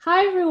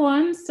Hi,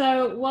 everyone.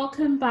 So,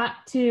 welcome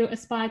back to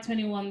Aspire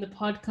 21, the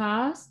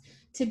podcast.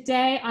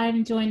 Today,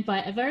 I'm joined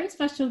by a very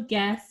special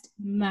guest,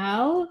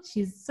 Mel.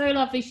 She's so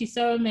lovely. She's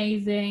so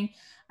amazing.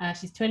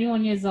 She's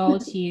 21 years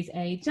old. She's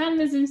a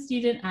journalism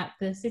student at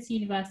the City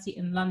University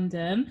in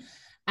London.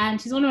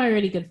 And she's one of my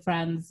really good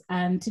friends.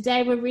 And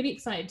today, we're really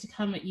excited to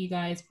come at you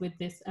guys with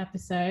this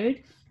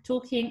episode,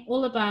 talking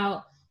all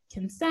about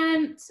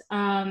consent,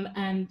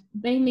 and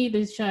mainly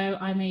the show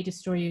I May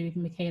Destroy You with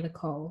Michaela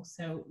Coel.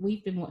 So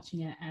we've been watching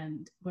it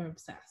and we're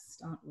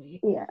obsessed, aren't we?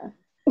 Yeah.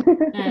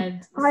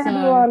 And Hi,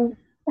 everyone.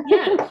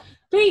 Yeah,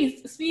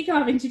 please speak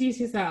up,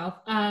 introduce yourself.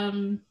 Yeah,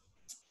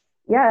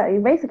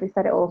 you basically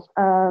said it all.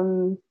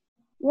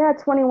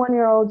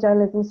 21-year-old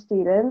journalism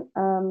student.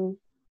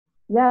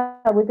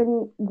 We've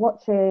been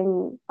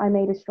watching I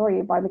May Destroy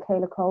You by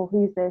Michaela Coel,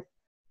 who's this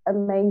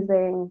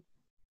amazing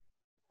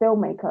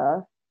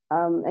filmmaker.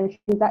 And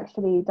she's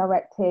actually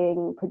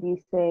directing,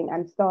 producing,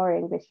 and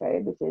starring this show,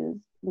 which is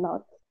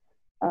nuts.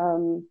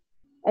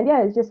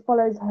 It just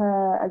follows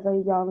her as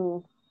a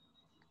young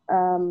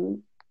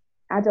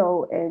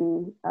adult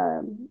in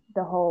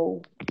the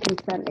whole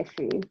consent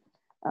issue,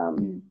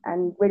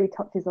 and really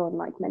touches on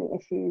like many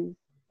issues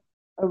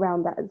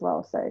around that as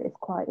well. So it's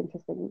quite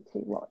interesting to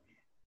watch.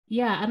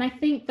 Yeah, and I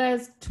think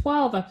there's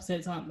 12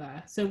 episodes, aren't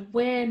there? So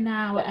we're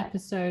now at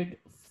episode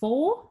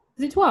 4.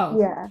 Is it 12?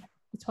 Yeah.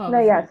 12.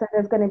 So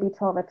there's going to be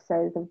 12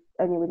 episodes. They've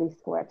only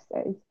released 4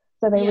 episodes.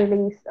 So they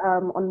release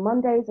on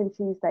Mondays and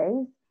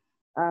Tuesdays.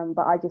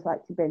 But I just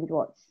like to binge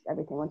watch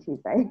everything on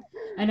Tuesday.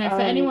 I know,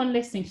 for anyone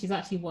listening, she's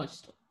actually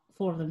watched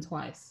 4 of them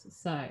twice.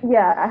 So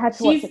yeah, I had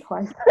to watch it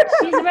twice.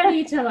 She's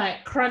ready to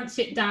like crunch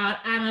it down,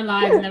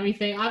 analyze and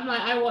everything. I'm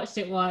like, I watched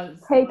it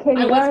once. I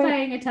was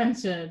paying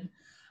attention.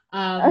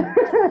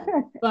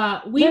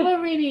 But we were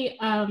really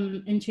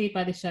intrigued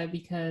by the show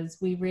because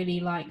we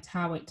really liked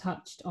how it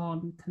touched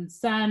on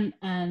consent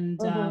and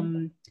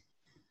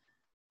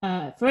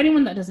for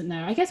anyone that doesn't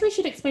know, I guess we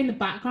should explain the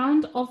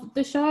background of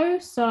the show.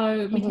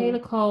 So Michaela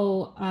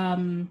Coel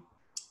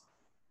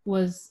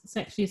was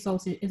sexually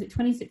assaulted. Is it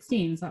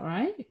 2016? Is that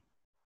right?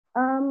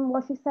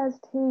 Well, she says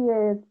 2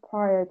 years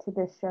prior to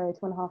this show,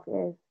 2.5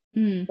 years.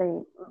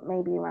 So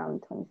maybe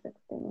around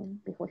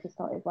 2016 before she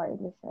started writing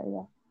the show.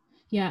 Yeah.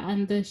 Yeah,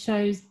 and the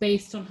show's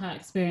based on her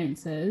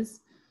experiences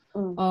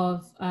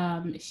of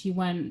she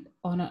went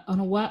on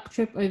a work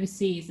trip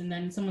overseas, and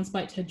then someone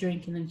spiked her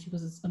drink, and then she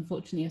was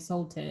unfortunately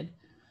assaulted.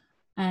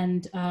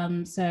 And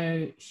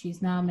so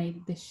she's now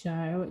made this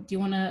show. Do you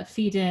want to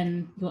feed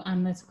in your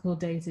analytical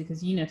data,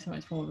 because you know so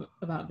much more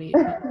about the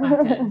back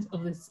end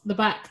of this, the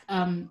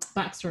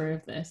backstory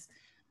of this?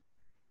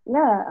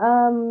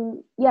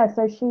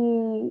 So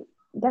she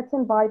gets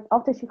invited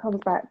after she comes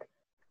back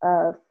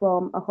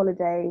from a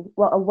holiday,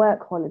 a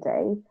work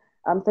holiday.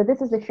 So this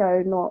is the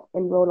show, not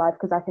in real life,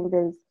 because I think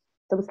there's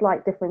some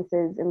slight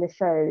differences in the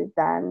show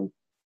than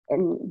in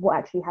what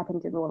actually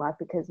happened in real life,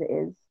 because it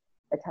is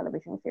a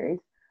television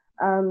series.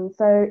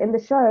 So in the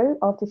show,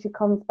 after she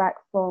comes back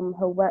from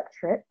her work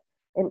trip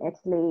in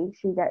Italy,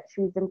 she's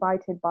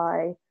invited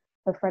by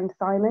her friend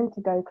Simon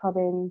to go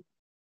clubbing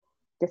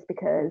just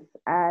because,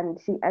 and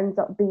she ends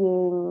up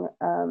being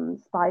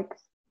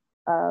spiked,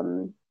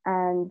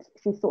 and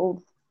she sort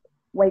of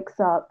wakes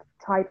up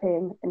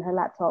typing in her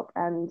laptop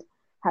and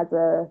has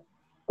a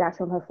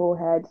dash on her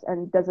forehead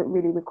and doesn't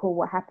really recall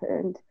what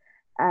happened.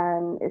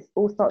 And it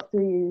all starts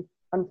to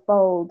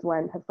unfold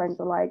when her friends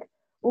are like,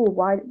 oh,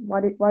 why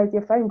is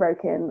your phone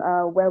broken?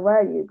 Where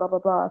were you? Blah, blah,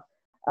 blah.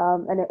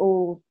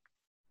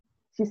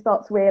 She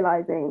starts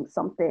realizing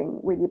something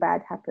really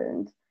bad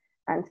happened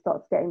and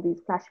starts getting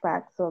these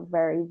flashbacks of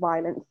very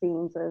violent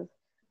scenes of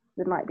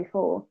the night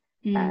before.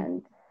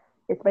 And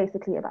it's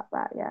basically about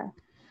that, yeah.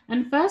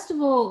 And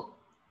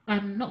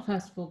not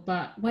first of all,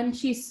 but when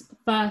she's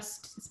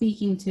first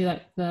speaking to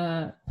like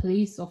the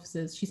police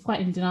officers, she's quite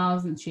in denial,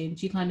 isn't she? And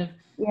she kind of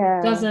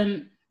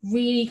doesn't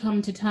really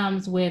come to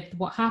terms with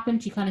what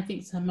happened. She kind of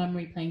thinks her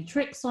memory playing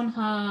tricks on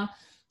her.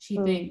 She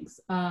thinks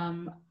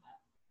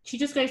she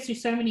just goes through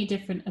so many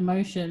different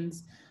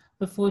emotions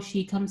before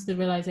she comes to the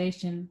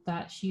realization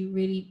that she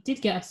really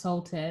did get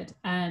assaulted.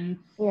 And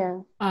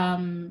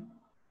I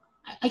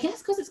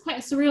guess because it's quite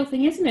a surreal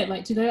thing, isn't it?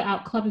 Like to go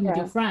out clubbing with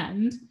your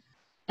friend.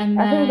 And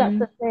then I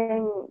think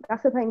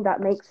that's the thing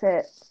that makes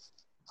it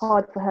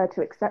hard for her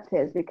to accept it,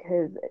 is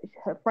because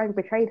her friend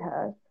betrayed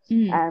her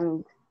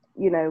and,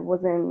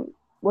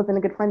 wasn't a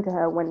good friend to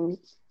her when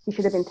he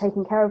should have been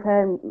taking care of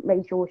her and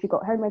made sure she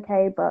got home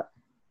okay, but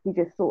he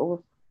just sort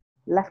of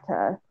left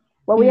her.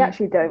 Well, we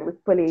actually don't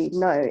fully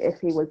know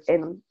if he was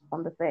in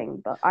on the thing,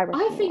 but I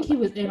think he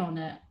was in on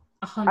it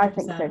 100%. I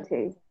think so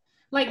too.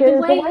 Like the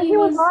way he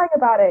was lying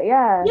about it,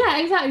 yeah. Yeah,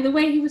 exactly. The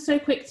way he was so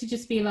quick to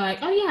just be like,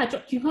 oh yeah, I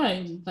dropped you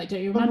home. Like,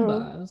 don't you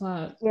remember? I was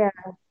like... Yeah.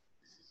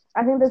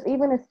 I think there's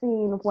even a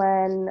scene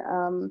when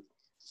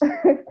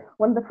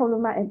when the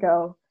problematic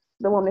girl,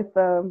 the one with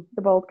the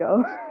bald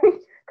girl,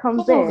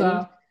 comes in.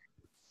 Girl.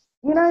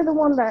 You know, the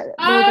one that...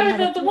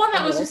 the one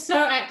that was just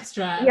so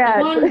extra. Yeah.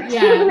 The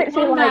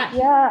one,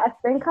 I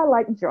think I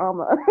like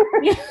drama.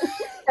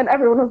 And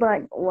everyone was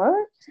like,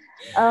 what?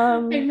 I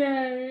Um,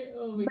 know.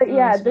 Oh my but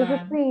yeah, gosh, there's a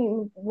man.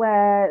 scene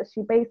where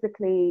she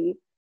basically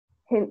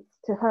hints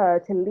to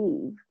her to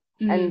leave,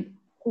 and Mm,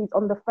 he's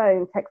on the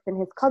phone texting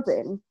his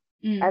cousin,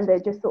 mm. and they're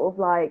just sort of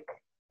like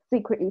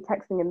secretly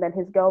texting, and then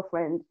his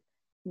girlfriend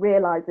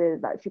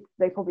realizes that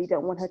they probably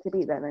don't want her to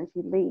be there, and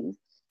she leaves.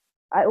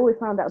 I always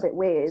found that a bit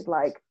weird.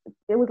 Like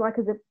it was like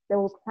as if they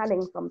were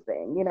planning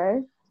something, you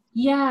know?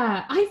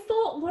 Yeah, I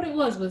thought what it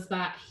was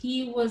that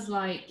he was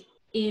like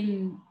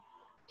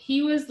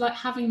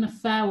having an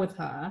affair with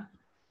her,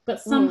 but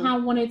Mm. somehow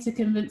wanted to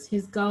convince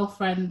his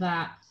girlfriend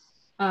that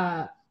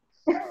uh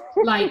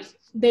like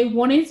they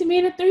wanted to be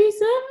in a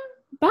threesome.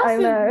 That's I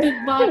know. the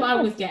vibe I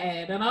was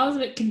getting, and I was a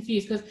bit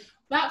confused because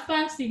that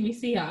first scene we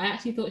see her, I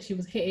actually thought she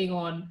was hitting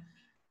on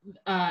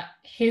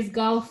his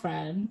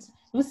girlfriend.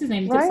 What's his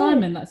name? Is it Right?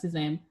 Simon? That's his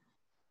name.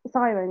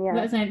 Simon, yeah.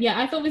 That's his name. Yeah,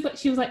 I thought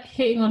she was like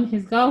hitting on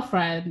his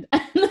girlfriend,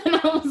 and then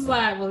I was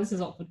like, well, this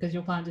is awkward because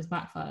your plan just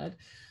backfired.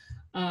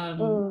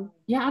 Mm.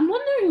 Yeah, I'm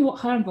wondering what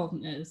her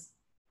involvement is.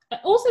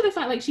 Also, the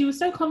fact like she was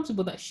so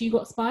comfortable that she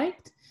got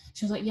spiked.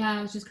 She was like, "Yeah,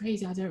 it was just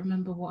crazy. I don't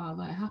remember what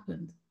like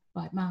happened.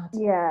 Like mad." I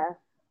Yeah.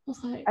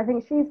 was like, I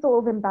think she's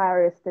sort of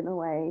embarrassed in a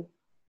way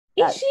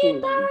 "Is that she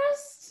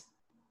embarrassed?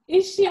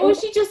 Is she, or is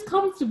she just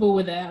comfortable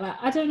with it? Like,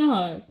 I don't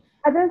know."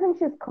 I don't think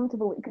she's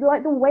comfortable with,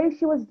 like the way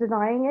she was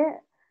denying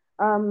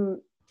it.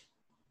 Um,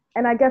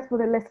 and I guess for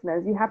the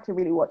listeners, you have to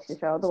really watch the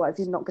show, otherwise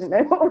you're not going to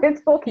know what we're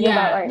talking about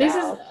Yeah, right this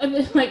is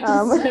now. like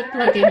just Um, to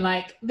plug in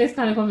like this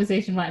kind of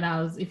conversation right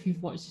now is if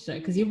you've watched the show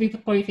because you'll be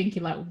probably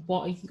thinking like,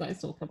 "What are you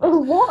guys talking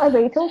about?" what are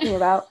they talking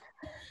about?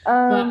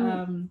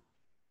 But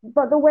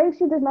But the way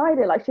she denied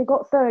it, like she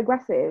got so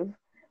aggressive,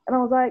 and I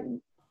was like,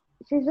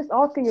 she's just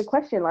asking a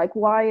question, like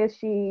why is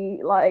she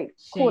like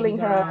shady calling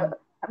her girl,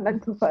 a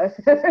mental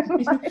person?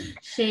 Like,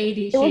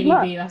 shady it was shady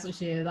nuts. B. That's what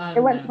she is. I It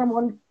don't went know. from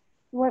one,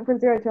 it went from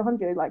 0 to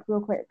 100 like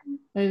real quick.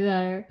 I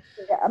know.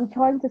 Yeah, I'm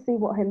trying to see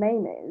what her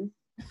name is.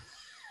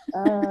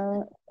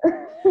 Uh,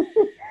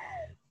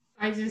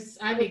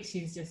 I think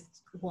she's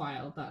just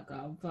wild, that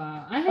girl. But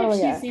I hope oh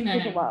she's, yeah,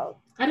 super wild.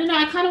 I don't know.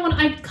 I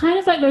kind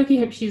of like Loki.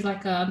 Hope she's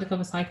like an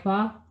undercover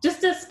psychopath,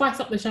 just to spice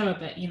up the show a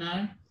bit. You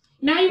know.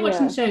 Now you're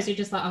watching Yeah. shows, you're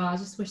just like, oh, I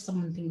just wish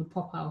something would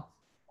pop out,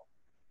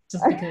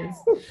 just because.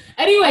 I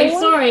Anyway,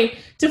 want. sorry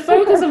to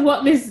focus on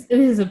what this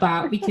is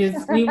about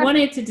because we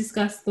wanted to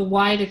discuss the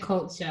wider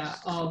culture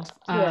of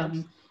Yeah.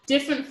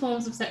 different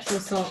forms of sexual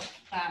assault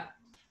that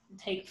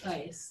take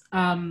place.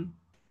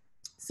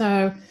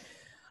 So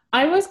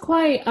I was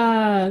quite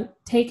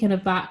taken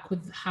aback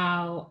with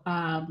how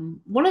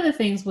one of the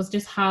things was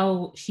just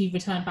how she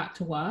returned back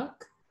to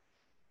work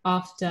Yeah.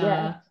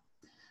 after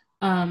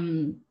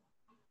um,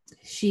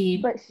 she.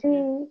 But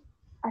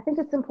I think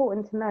it's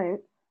important to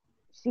note,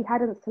 she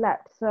hadn't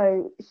slept,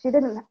 so she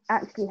didn't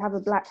actually have a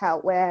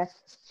blackout where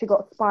she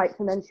got spiked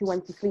and then she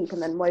went to sleep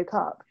and then woke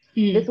up.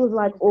 This Mm, was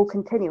like all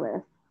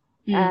continuous,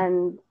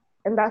 mm,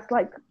 and that's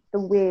like the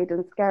weird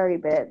and scary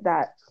bit,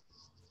 that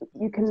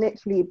you can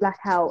literally black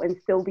out and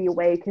still be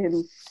awake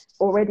and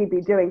already be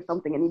doing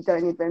something and you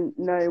don't even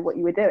know what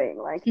you were doing.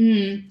 Like,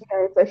 mm.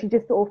 so she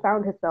just sort of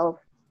found herself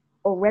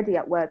already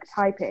at work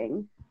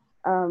typing,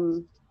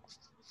 um,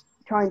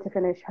 trying to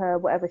finish her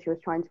whatever she was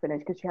trying to finish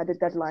because she had a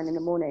deadline in the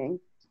morning.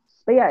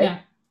 But yeah, it's Yeah.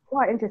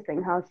 quite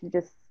interesting how she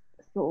just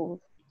sort of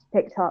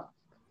picked up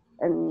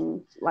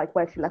and like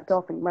where she left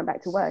off and went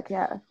back to work.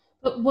 Yeah.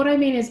 But what I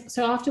mean is,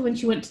 so after when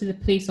she went to the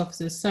police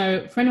officers,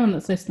 so for anyone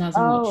that's listening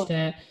hasn't watched Oh,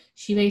 it,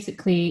 she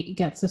basically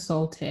gets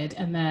assaulted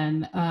and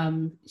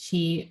then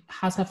she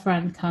has her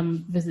friend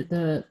come visit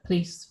the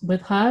police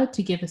with her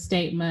to give a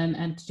statement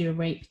and to do a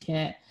rape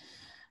kit.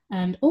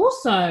 And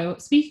also,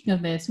 speaking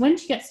of this, when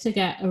she gets to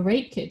get a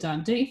rape kit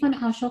done, don't you find out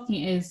how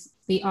shocking it is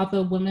the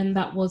other woman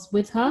that was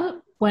with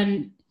her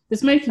when the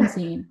smoking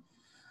scene?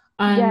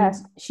 And yeah.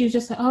 she was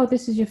just like, oh,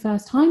 this is your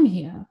first time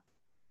here.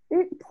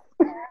 Oops.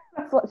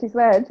 That's what she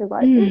said. She was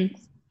like, Mm,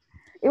 oops.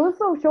 It was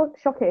so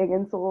shocking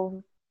and sort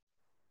of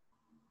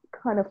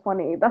kind of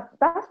funny. That's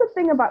the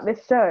thing about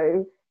this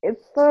show.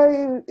 It's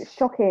so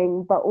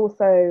shocking, but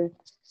also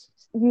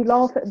you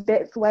laugh at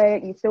bits where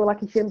you feel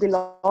like you shouldn't be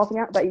laughing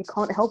at, but you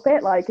can't help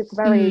it. Like it's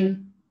very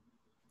mm.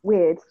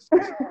 weird.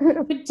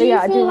 But do But you yeah,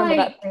 I do feel remember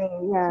that like,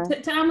 scene.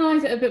 Yeah. to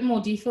analyze it a bit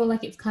more, do you feel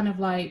like it's kind of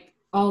like,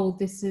 oh,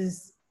 this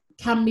is,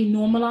 can be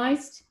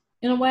normalized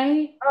in a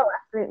way? Oh,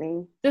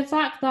 absolutely. The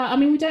fact that, I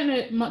mean, we don't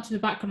know much of the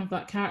background of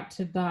that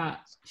character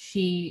that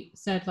she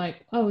said,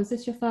 like, oh, is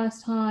this your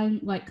first time,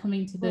 like,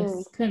 coming to Mm,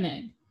 this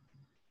clinic?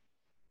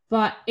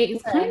 But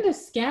it's yeah. kind of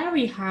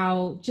scary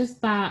how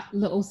just that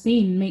little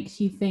scene makes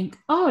you think,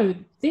 oh,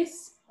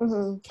 this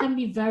Hmm. can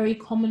be very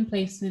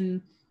commonplace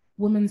in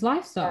women's Yeah.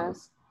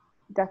 lifestyles.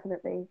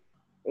 Definitely.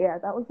 Yeah,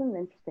 that was an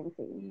interesting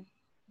scene.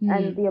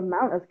 And Mm, the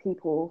amount of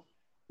people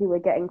who were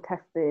getting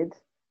tested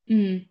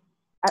mm.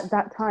 at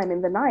that time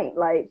in the night,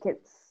 like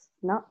it's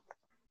nuts.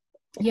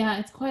 Yeah, I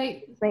it's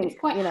think,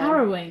 quite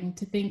harrowing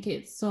to think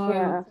it's so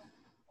yeah,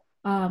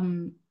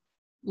 um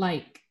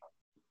like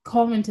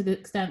common to the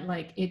extent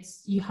like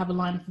it's you have a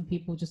line of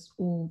people just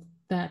all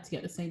there to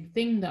get the same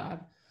thing done.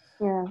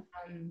 Yeah.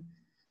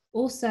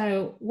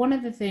 Also, one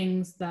of the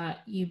things that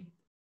you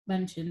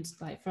mentioned,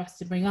 like for us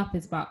to bring up,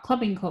 is about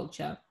clubbing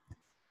culture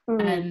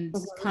and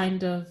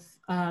kind of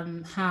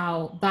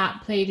how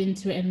that played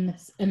into it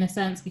in a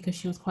sense, because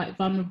she was quite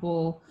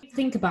vulnerable.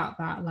 Think about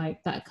that,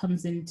 like that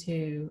comes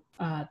into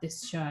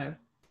this show.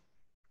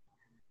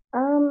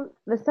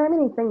 There's so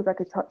many things I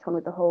could touch on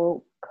with the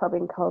whole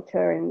clubbing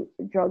culture and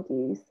drug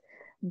use,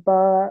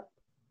 but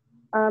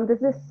there's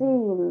this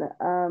scene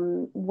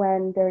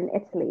when they're in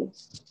Italy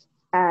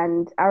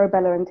and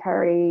Arabella and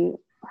Terry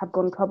have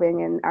gone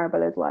clubbing and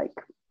Arabella's like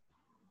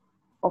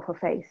off her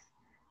face,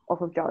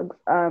 off of drugs.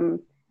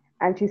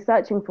 And she's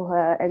searching for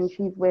her and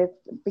she's with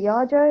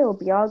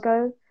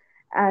Biagio,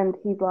 and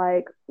he's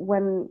like,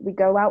 when we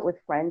go out with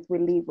friends, we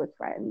leave with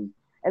friends.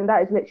 And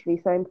that is literally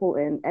so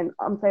important. And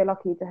I'm so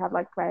lucky to have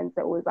like friends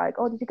that always like,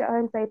 oh, did you get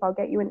home safe? I'll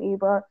get you an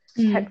Uber.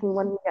 Text me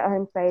when you get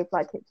home safe.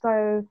 Like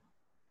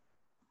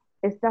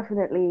it's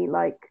definitely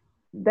like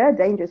they're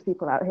dangerous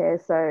people out here.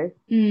 So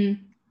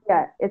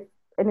yeah, it's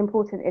an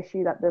important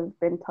issue that they've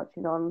been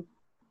touching on,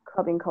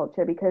 clubbing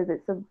culture, because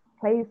it's a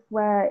place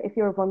where if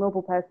you're a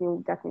vulnerable person,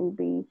 you'll definitely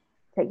be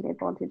taken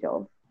advantage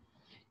of.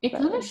 It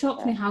kind of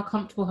shocked me how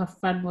comfortable her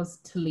friend was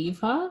to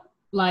leave her.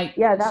 Like,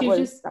 yeah, that's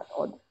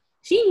odd.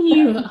 She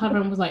knew that her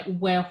friend was like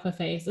way off her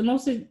face, and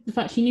also the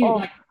fact she knew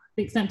like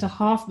the extent to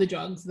half the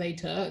drugs they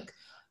took,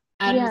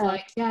 and was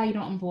like, "Yeah, you're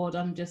not on board.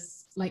 I'm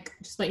just let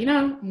you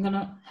know, I'm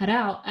gonna head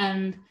out."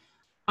 And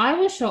I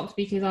was shocked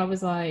because I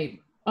was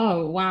like,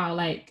 "Oh wow,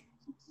 like,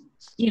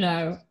 you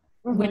know,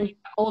 when you're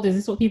old, is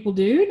this what people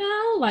do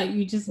now? Like,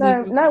 you just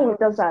no one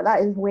does that. That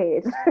is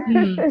weird."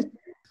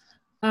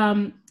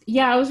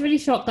 Yeah, I was really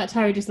shocked that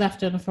Terry just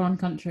left her in a foreign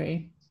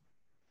country.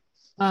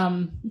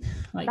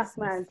 Like that's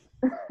mad.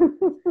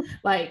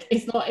 Like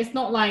it's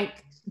not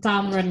like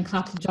down the road in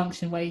Clapham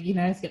Junction where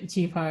let's get the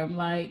tube home.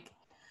 Like,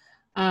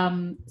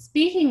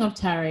 speaking of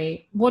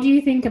Terry, what do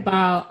you think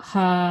about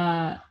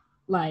her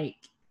like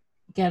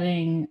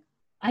getting,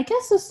 I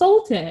guess,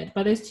 assaulted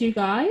by those two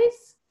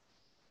guys?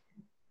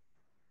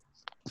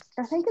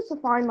 I think it's a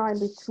fine line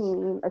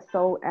between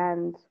assault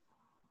and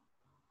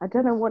I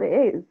don't know what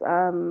it is.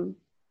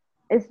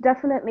 It's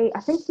definitely, I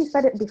think you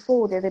said it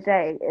before the other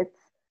day, it's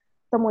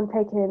someone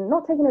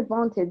not taking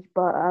advantage,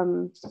 but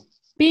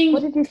being,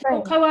 what did you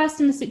say?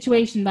 Coerced in a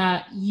situation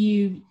that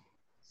being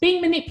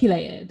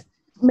manipulated.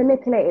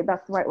 Manipulated,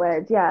 that's the right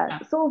word. Yeah,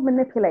 sort of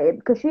manipulated,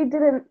 because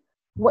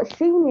what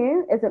she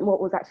knew isn't what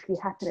was actually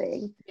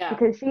happening.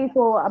 Because she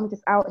thought, I'm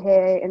just out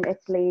here in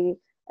Italy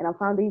and I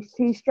found these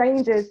two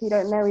strangers who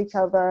don't know each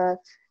other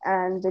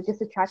and they're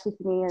just attracted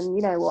to me,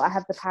 and I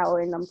have the power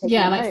and I'm taking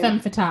them like home. femme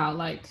fatale,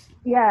 like.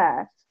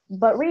 Yeah,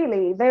 but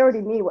really they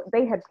already knew what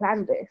they had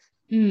planned this.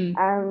 And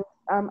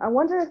I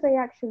wonder if they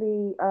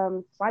actually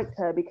spiked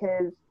her,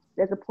 because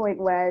there's a point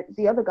where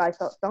the other guy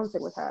starts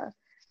dancing with her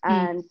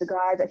and the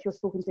guy that she was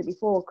talking to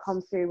before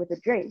comes through with a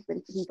drink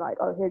and he's like,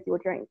 oh, here's your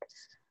drink.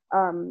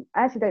 I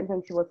actually don't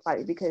think she was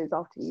spiky, because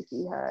after you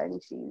see her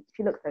and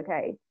she looks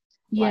okay.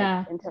 Yeah.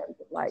 Like, in terms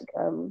of like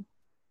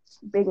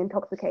being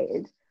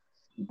intoxicated.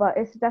 But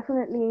it's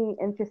definitely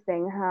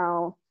interesting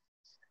how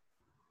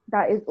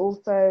that is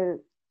also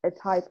a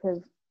type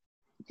of,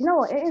 do you know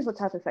what? It is a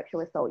type of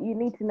sexual assault. You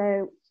need to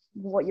know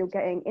what you're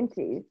getting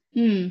into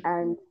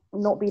and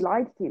not be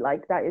lied to.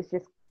 Like, that is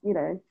just,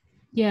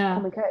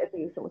 common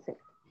courtesy sort of thing.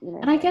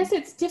 And I guess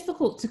it's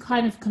difficult to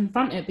kind of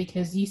confront it,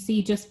 because you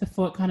see just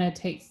before it kind of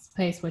takes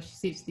place where she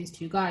sees these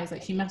two guys,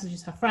 like she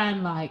messages her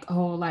friend like,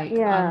 oh, like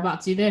I'm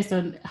about to do this,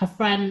 and her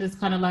friend is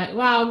kind of like,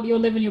 wow, you're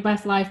living your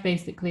best life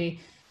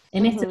basically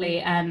in Italy.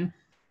 And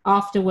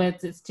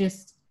afterwards it's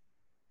just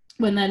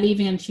when they're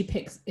leaving and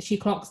she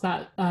clocks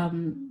that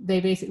they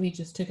basically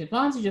just took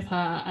advantage of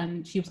her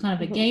and she was kind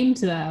of a game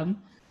to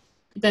them.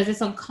 There's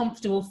this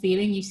uncomfortable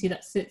feeling you see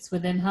that sits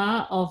within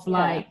her of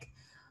like,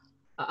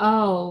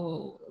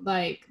 oh,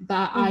 like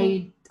that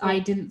I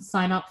didn't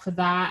sign up for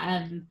that.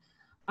 And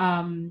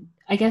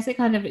I guess it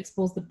kind of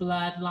explores the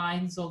blurred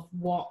lines of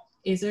what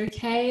is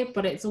okay,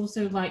 but it's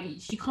also like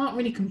she can't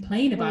really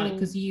complain about it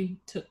because you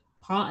took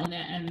part in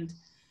it. And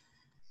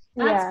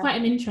that's quite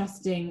an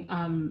interesting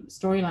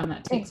storyline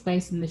that takes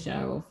place in the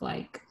show of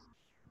like,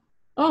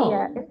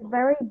 it's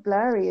very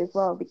blurry as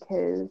well,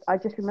 because I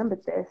just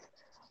remembered this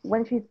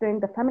when she's doing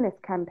the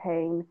feminist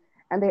campaign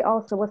and they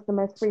ask her what's the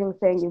most freeing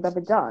thing you've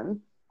ever done,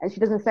 and she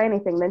doesn't say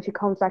anything. Then she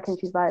comes back and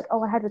she's like,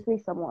 oh, I had a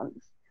threesome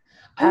once.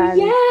 Oh,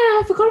 yeah,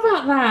 I forgot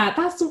about that.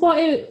 That's what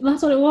it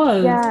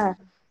was. Yeah.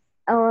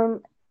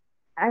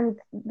 And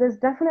there's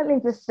definitely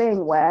this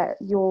thing where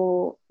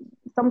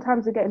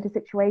sometimes we get into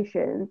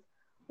situations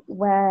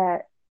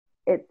where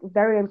it's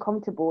very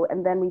uncomfortable,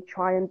 and then we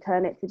try and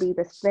turn it to be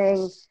this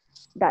thing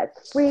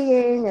that's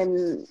freeing,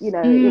 and it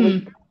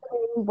was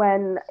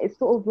when it's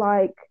sort of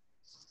like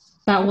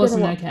that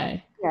wasn't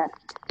okay. I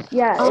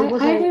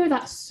agree with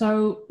that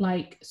so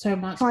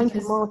much. Trying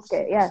to mask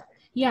it.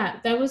 Yeah,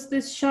 there was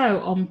this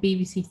show on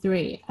BBC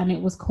Three and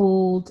it was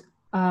called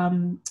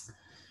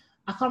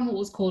I can't remember what it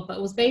was called, but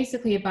it was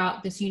basically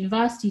about this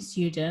university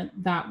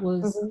student that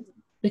was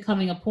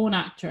becoming a porn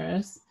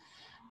actress,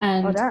 Oh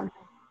And damn.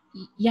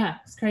 yeah,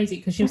 it's crazy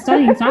because she was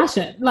studying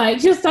fashion. Like,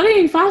 she was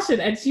studying fashion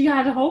and she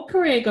had a whole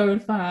career going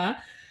for her.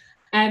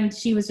 And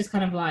she was just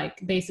kind of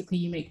like, basically,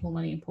 you make more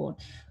money in porn.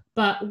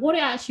 But what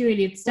it actually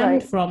really stemmed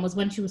Right. from was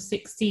when she was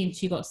 16,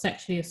 she got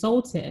sexually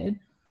assaulted.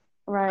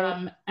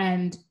 Right.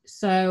 And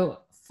so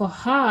for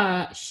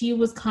her, she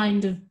was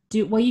kind of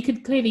you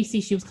could clearly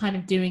see she was kind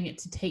of doing it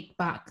to take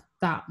back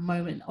that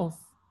moment of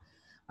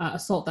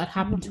assault that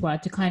happened to her,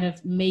 to kind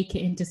of make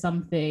it into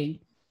something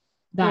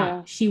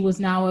that she was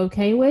now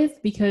okay with,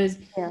 because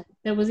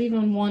there was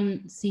even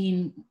one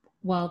scene,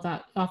 well,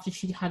 that after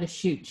she had a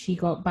shoot, she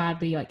got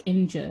badly like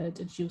injured,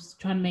 and she was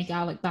trying to make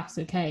out like that's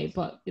okay,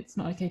 but it's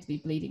not okay to be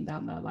bleeding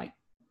down there. Like,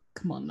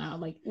 come on now,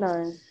 like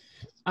No.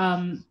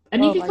 and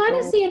you could kind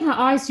of see in her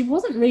eyes she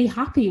wasn't really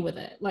happy with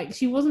it. Like,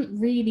 she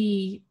wasn't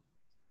really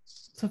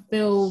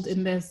fulfilled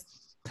in this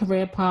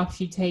career path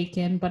she'd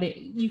taken, but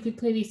you could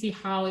clearly see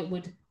how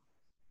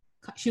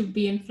she would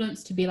be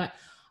influenced to be like,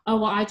 oh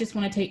well, I just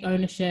want to take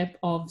ownership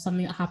of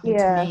something that happened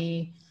to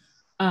me,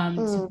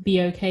 to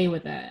be okay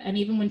with it. And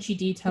even when she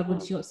detailed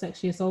when she got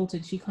sexually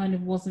assaulted, she kind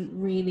of wasn't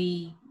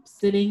really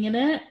sitting in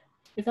it,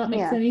 if that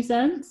makes any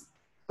sense.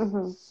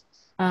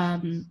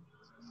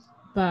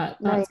 But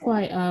that's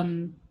quite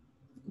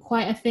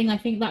a thing, I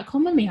think, that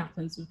commonly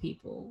happens with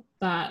people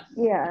that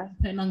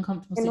put in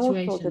uncomfortable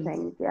situations. All sorts of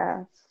things,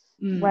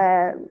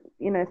 where,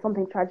 you know,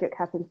 something tragic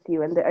happens to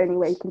you and the only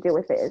way you can deal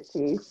with it is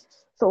to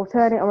sort of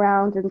turn it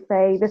around and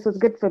say, this was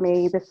good for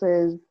me, this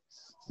is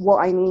what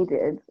I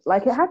needed.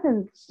 Like, it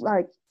happens,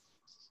 like,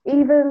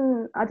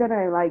 even, I don't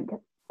know, like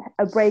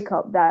a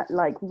breakup that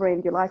like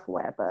ruined your life or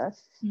whatever,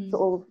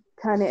 sort of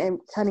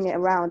turning it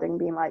around and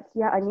being like,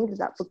 yeah, I needed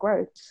that for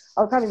growth.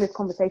 I was having this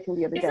conversation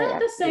the other day. Is that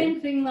the same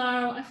thing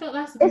though? I felt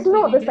that's it's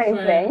not the same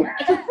thing.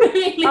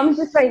 I'm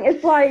just saying,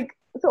 it's like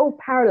sort of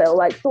parallel,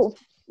 like sort of,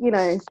 you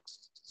know,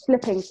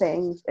 flipping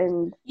things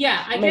and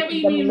I get what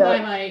you mean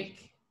by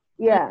like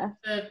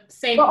the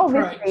same but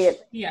approach. Obviously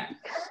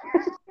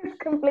it's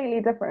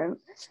completely different.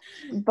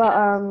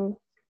 But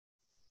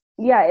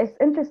it's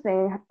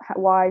interesting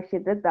why she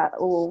did that,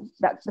 or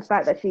that the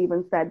fact that she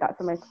even said that's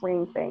the most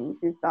freeing thing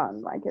she's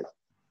done. Like, it's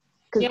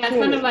it's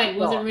kind of like,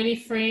 was it really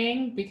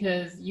freeing?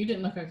 Because you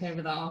didn't look okay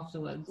with that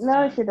afterwards.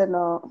 No, she did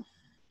not.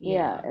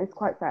 Yeah, it's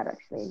quite sad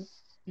actually.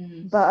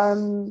 But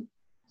and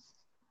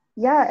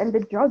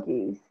the drug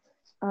use.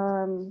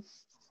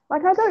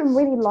 Like, I don't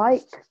really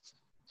like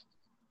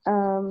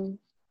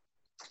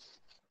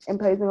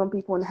imposing on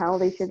people and how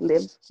they should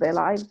live their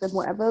lives and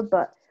whatever,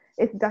 but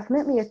it's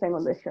definitely a thing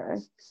on this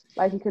show.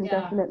 Like, you can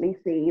definitely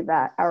see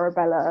that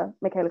Arabella,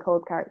 Michaela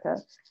Cole's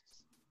character,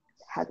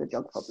 has a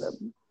drug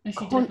problem. And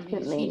she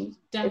Constantly.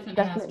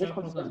 definitely has a drug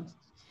problem.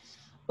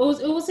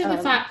 Also the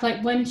fact,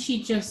 like, when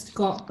she just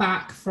got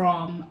back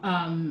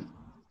from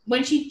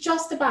when she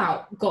just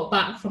about got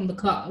back from the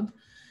club,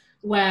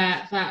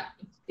 where that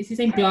is his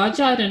name,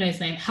 Biagio, I don't know his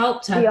name,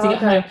 helped her to get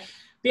home.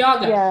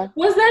 Biagio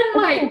was then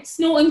like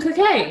snorting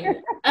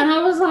cocaine, and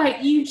I was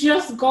like, you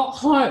just got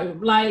home,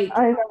 like,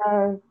 I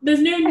know.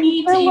 There's no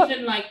need to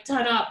even like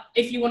turn up,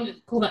 if you want to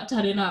call that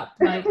turning up,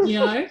 like, you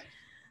know.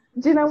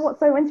 Do you know what's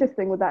so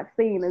interesting with that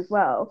scene as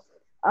well?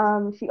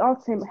 She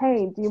asked him,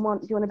 hey, do you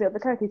want a bit of the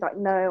coke? He's like,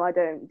 no, I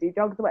don't do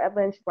drugs or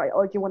whatever. And she's like,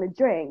 oh, do you want a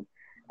drink?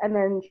 And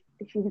then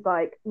she's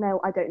like,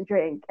 no, I don't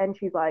drink. And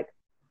she's like,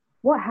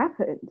 what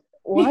happened?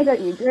 Why don't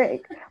you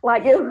drink?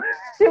 Like,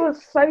 she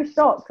was so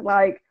shocked,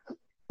 like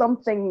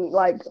something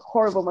like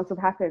horrible must have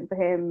happened for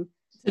him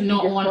to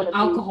not want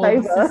alcohol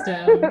in the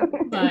system.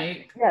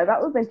 Like,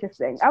 that was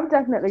interesting. I've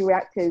definitely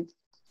reacted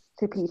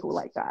to people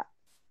like that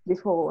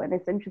before, and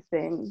it's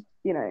interesting,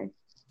 you know.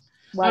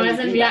 I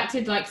wasn't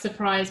reacted like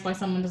surprised by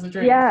someone doesn't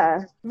drink.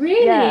 Yeah.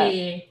 Really?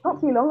 Yeah.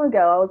 Not too long ago,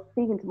 I was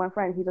speaking to my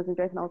friend who doesn't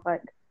drink, and I was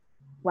like,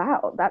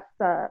 wow, that's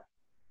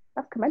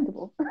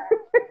commendable.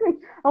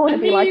 I want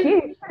to be like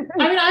you.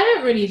 I mean, I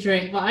don't really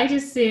drink, but I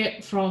just see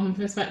it from the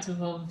perspective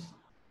of,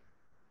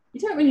 you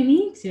don't really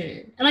need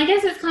to. And I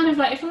guess it's kind of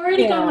like, if I'm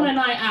really going on a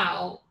night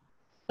out,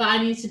 but I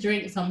need to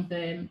drink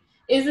something,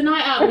 is the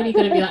night out really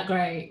going to be that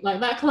great? Like,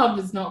 that club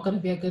is not going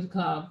to be a good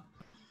club.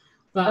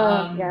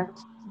 But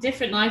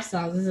different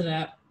lifestyles, isn't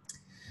it?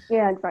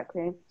 Yeah,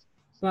 exactly.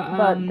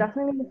 But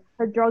definitely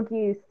her drug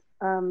use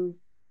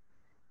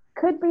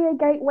could be a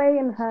gateway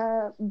in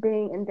her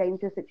being in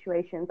dangerous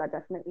situations. I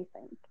definitely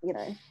think, you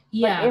know.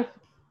 Yeah.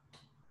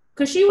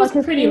 Because she was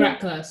pretty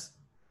reckless.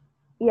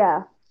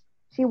 Yeah,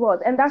 she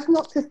was. And that's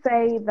not to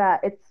say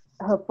that it's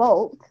her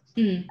fault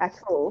at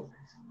all.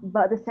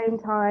 But at the same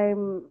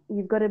time,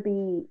 you've got to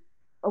be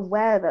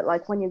aware that,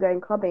 like, when you're going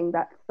clubbing,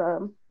 that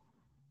could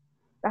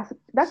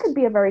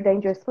be a very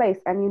dangerous place,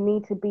 and you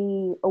need to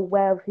be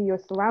aware of who you're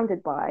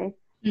surrounded by.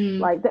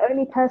 Like, the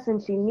only person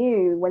she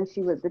knew when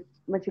she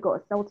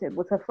got assaulted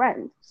was her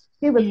friend.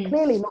 He was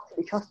clearly not to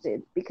be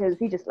trusted, because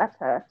he just left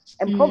her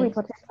and probably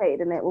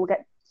participated in it. We'll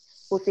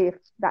see if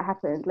that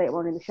happens later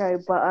on in the show.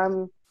 But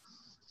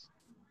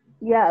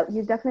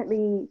you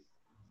definitely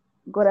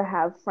got to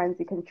have friends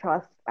you can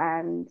trust,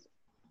 and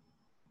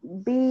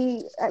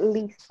be at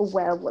least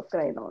aware of what's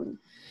going on.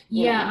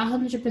 Yeah,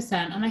 100%.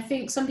 And I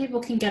think some people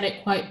can get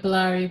it quite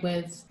blurry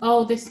with,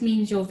 oh, this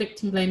means you're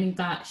victim blaming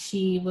that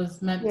she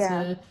was meant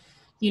to,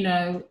 you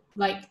know,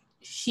 like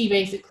she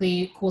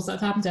basically caused that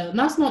to happen to her. And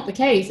that's not the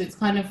case. It's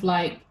kind of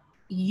like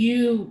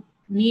you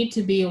need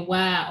to be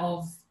aware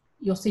of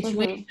your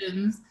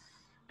situations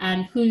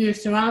and who you're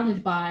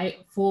surrounded by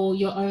for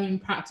your own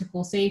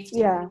practical safety.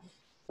 Yeah.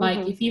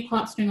 Like if you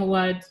can't string a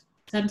word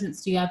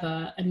sentence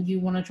together and you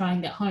want to try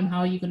and get home, how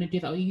are you going to do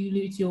that? Or you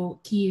lose your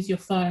keys, your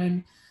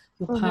phone,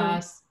 your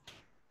purse.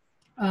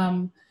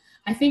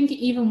 I think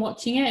even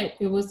watching it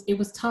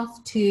was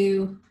tough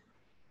to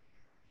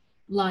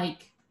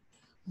like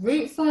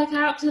root for her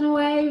character in a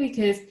way,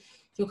 because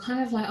you're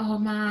kind of like, oh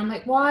man,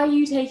 like why are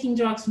you taking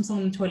drugs from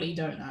someone in the toilet you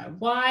don't know?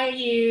 Why are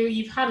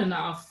you've had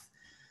enough.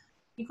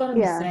 You've got to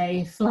be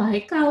safe.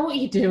 Like, oh, what are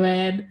you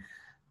doing?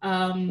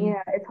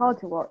 Yeah, it's hard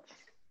to watch.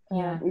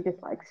 Yeah. You're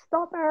just like,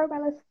 stop,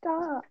 Arabella,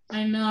 stop.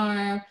 I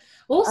know.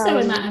 Also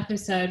in that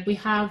episode, we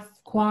have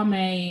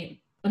Kwame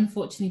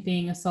unfortunately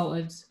being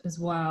assaulted as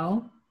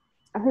well.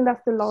 I think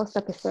that's the last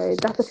episode.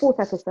 That's the 4th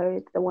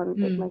episode, the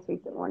most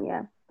recent one,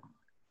 yeah.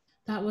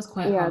 That was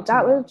quite hard to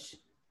watch.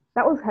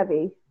 That was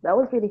heavy. That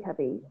was really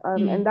heavy.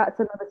 And that's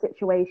another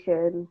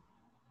situation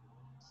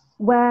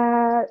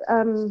where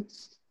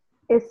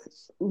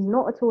it's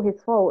not at all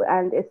his fault,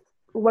 and it's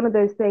one of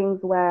those things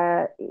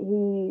where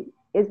he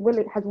has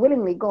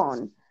willingly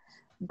gone,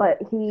 but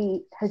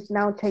he has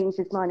now changed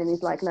his mind and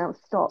he's like, now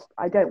stop,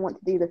 I don't want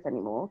to do this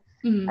anymore.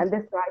 And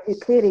this guy who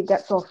clearly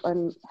gets off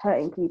on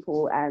hurting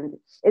people and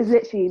is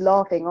literally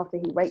laughing after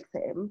he rapes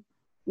him,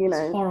 you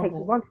know, takes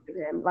advantage of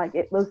him. Like,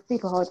 it was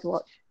super hard to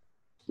watch.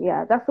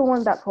 Yeah, that's the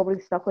one that probably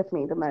stuck with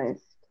me the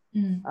most.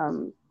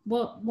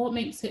 What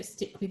makes it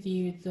stick with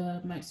you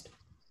the most?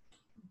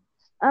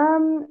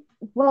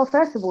 Well,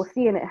 first of all,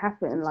 seeing it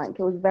happen, like,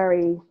 it was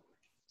very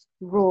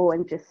raw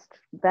and just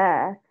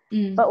there.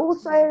 But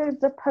also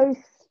the post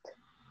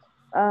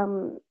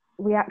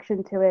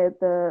reaction to it,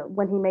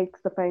 when he makes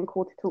the phone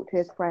call to talk to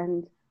his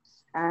friend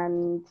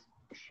and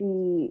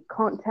she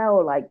can't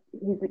tell, like,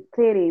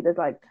 there's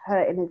like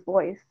hurt in his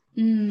voice,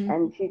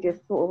 and she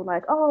just sort of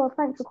like, oh,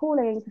 thanks for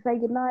calling to say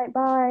goodnight,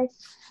 bye,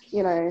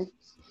 you know,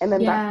 and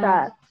then that's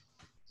that.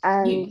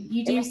 And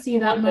you do see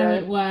that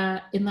moment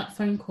where in that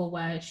phone call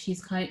where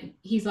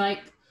he's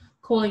like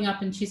calling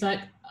up and she's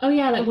like, oh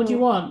yeah, like what do you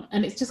want?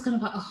 And it's just kind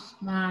of like, oh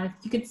man,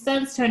 if you could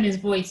sense her in his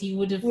voice, you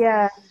would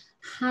have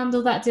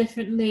handled that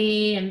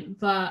differently.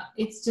 But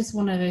it's just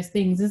one of those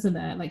things, isn't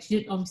it? Like, she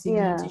didn't obviously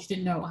mean to, she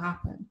didn't know what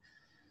happened.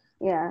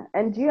 Yeah,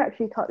 and you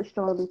actually touched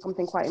on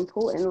something quite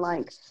important.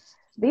 Like,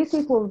 these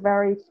people are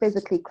very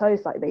physically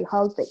close. Like, they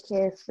hug, they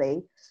kiss,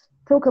 they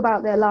talk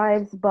about their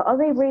lives, but are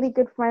they really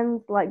good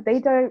friends? Like,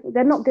 they're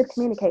not good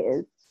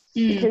communicators.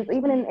 Because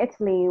even in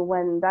Italy,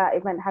 when that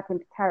event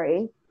happened to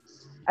Terry,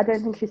 I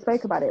don't think she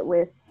spoke about it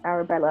with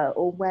Arabella,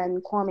 or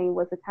when Kwame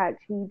was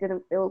attacked, he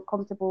didn't feel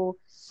comfortable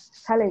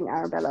telling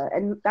Arabella.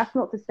 And that's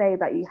not to say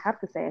that you have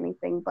to say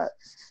anything, but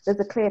there's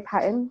a clear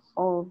pattern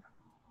of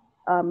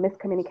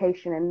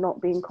miscommunication and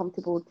not being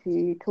comfortable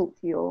to talk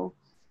to your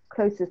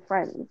closest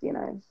friends, you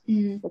know,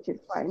 which is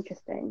quite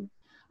interesting.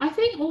 I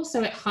think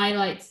also it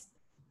highlights,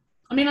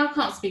 I mean, I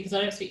can't speak because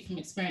I don't speak from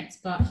experience,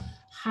 but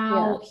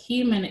how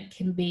human it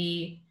can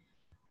be.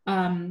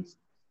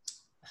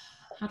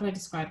 How do I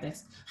describe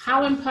this?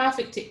 How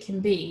imperfect it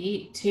can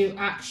be to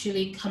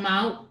actually come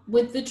out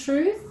with the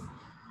truth.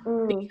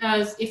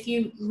 Because if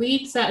you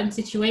read certain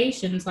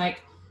situations,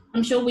 like,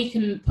 I'm sure we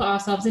can put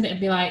ourselves in it and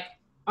be like,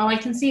 oh, I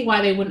can see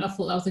why they wouldn't have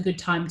thought that was a good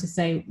time to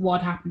say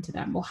what happened to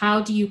them. Or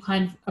how do you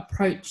kind of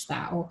approach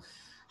that? Or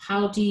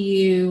how do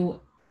you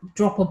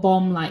drop a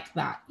bomb like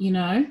that, you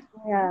know?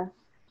 Yeah.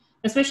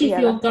 Especially if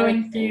you're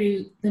going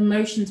through the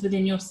emotions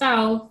within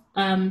yourself,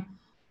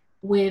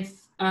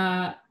 with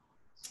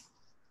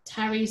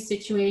Terry's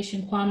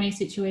situation, Kwame's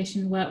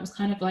situation, where it was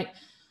kind of like,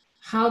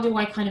 how do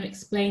I kind of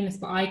explain this?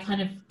 But I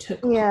kind of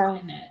took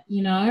part in it,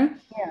 you know?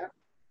 Yeah.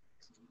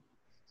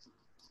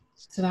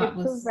 So that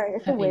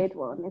it's a weird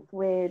one. It's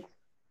weird.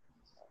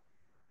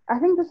 I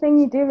think the thing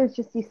you do is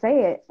just you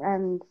say it,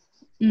 and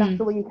that's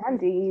all you can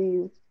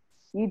do.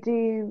 You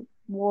do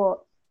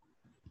what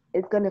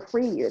is going to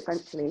free you,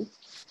 essentially.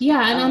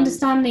 Yeah, and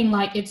understanding,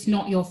 like, it's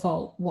not your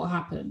fault what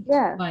happened.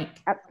 Yeah, like,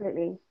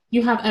 absolutely.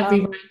 You have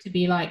every right to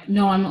be like,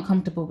 no, I'm not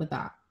comfortable with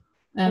that.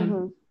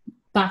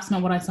 That's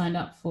not what I signed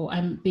up for.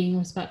 I'm being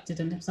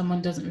respected, and if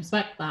someone doesn't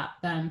respect that,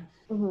 then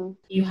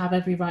you have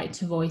every right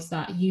to voice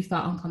that you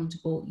felt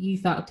uncomfortable, you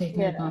felt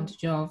taken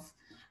advantage of,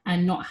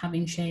 and not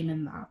having shame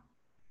in that.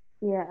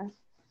 Yeah,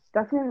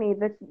 definitely.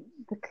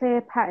 The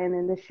clear pattern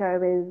in the show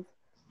is,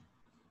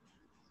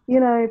 you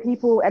know,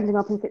 people ending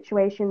up in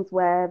situations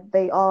where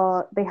they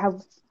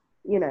have,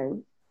 you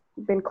know,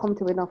 been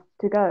comfortable enough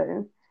to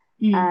go,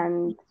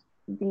 and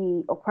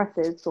the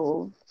oppressors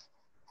sort of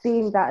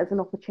seeing that as an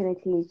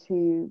opportunity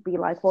to be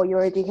like, well, you're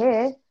already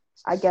here,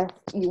 I guess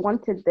you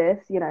wanted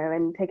this, you know,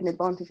 and taking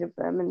advantage of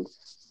them. And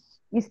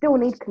you still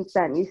need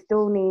consent, you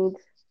still need,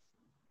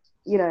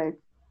 you know,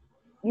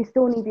 you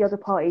still need the other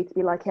party to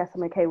be like, yes,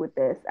 I'm okay with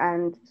this.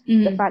 And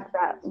the fact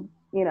that,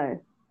 you know,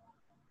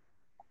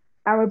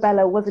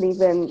 Arabella wasn't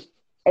even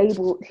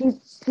able,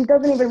 she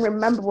doesn't even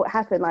remember what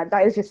happened. Like,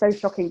 that is just so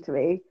shocking to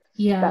me.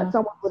 Yeah. That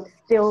someone would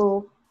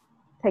still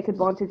take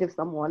advantage of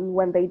someone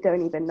when they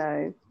don't even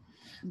know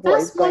what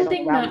That's is going one on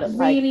thing around that them.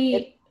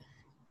 really...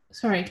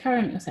 Sorry, carry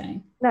on what you're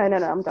saying. No,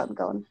 I'm done.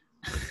 Go on.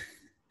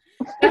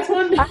 That's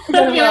one.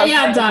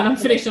 Yeah, I'm done. I'm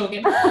finished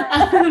talking.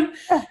 No,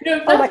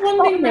 that's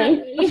one thing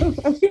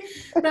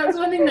that that's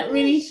one thing that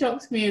really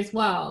shocked me as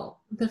well.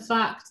 The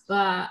fact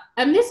that,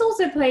 and this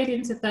also played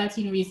into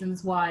 13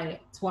 Reasons Why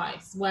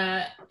twice,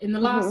 where in the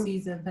last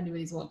season, if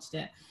anybody's watched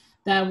it,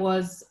 there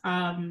was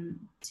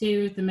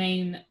two of the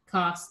main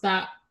cast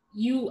that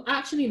you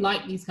actually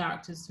like these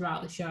characters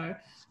throughout the show,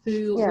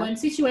 who were in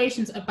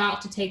situations about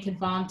to take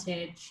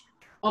advantage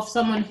of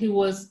someone who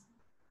was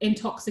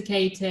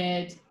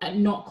intoxicated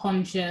and not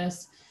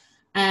conscious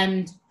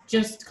and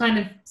just kind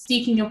of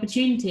seeking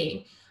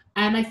opportunity.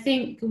 And I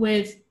think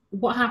with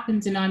what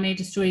happens in I May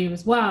Destroy You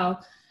as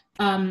well,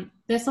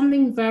 there's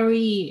something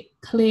very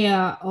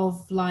clear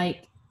of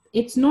like,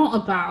 it's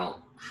not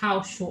about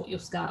how short your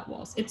skirt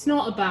was. It's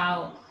not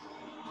about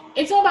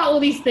all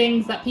these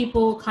things that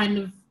people kind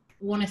of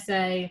want to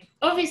say.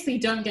 Obviously,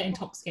 don't get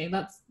intoxicated.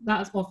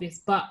 That's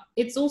obvious. But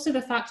it's also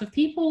the fact of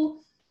people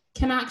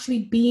can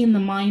actually be in the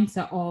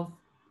mindset of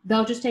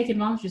they'll just take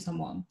advantage of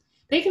someone.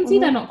 They can see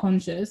they're not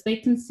conscious. They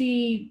can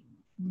see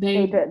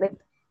they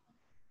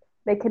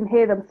can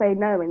hear them say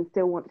no and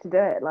still want to do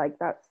it. Like,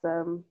 that's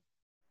you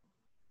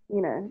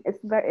know, I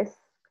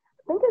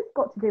think it's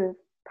got to do with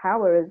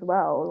power as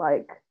well.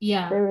 Like,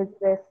 there is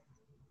this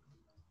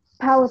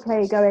power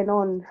play going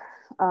on,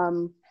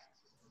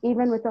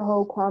 even with the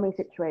whole Kwame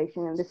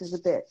situation, and this is a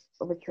bit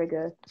of a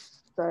trigger.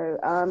 So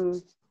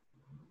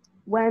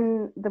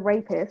when the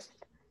rapist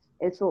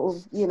is sort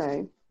of, you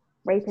know,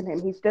 raping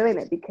him, he's doing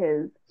it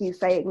because he's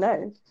saying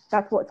no.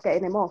 That's what's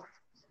getting him off.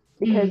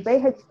 Because they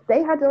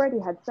had already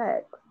had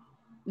sex,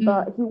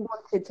 but he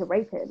wanted to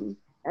rape him.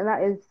 And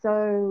that is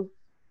so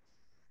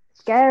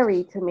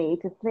scary to me,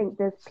 to think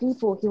there's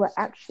people who are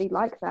actually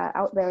like that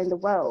out there in the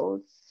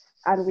world.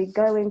 And we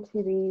go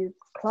into these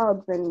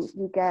clubs and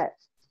you get,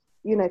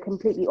 you know,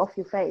 completely off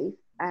your face,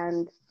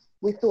 and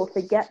we sort of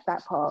forget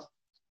that part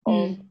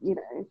of, you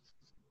know,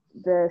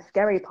 the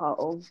scary part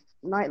of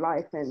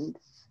nightlife and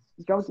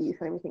drug use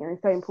and everything. And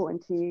it's so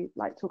important to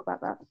like talk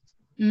about that.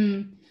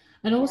 And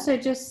also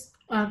just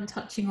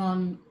touching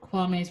on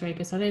Kwame's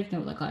rapist, I don't even know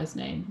what that guy's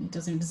name, he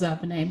doesn't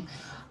deserve a name.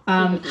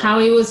 How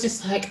he was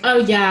just like, oh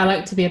yeah, I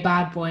like to be a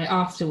bad boy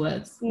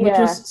afterwards, which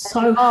was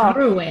so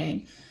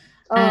harrowing.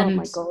 And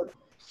my God.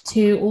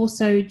 to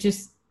also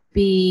just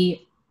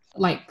be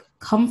like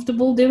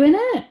comfortable doing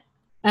it,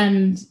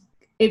 and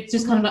it's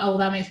just kind of like, oh,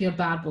 that makes me a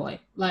bad boy,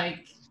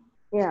 like,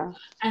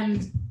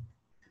 and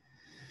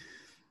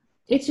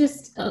it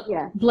just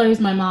blows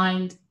my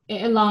mind.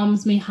 It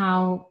alarms me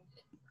how,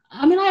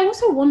 I mean, I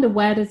also wonder,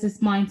 where does this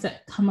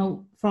mindset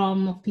come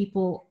from of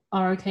people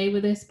are okay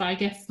with this? But I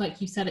guess,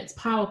 like you said, it's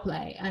power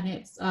play, and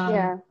it's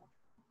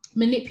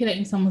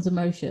manipulating someone's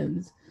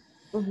emotions.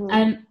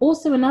 And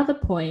also another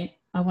point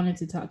I wanted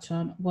to touch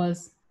on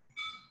was,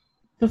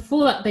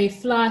 before that, they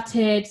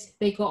flirted,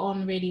 they got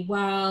on really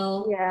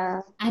well.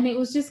 And it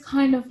was just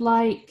kind of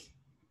like,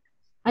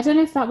 I don't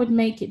know if that would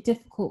make it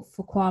difficult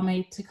for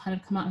Kwame to kind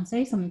of come out and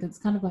say something, because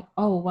it's kind of like,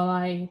 oh, well,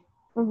 I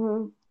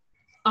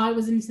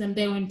was into them,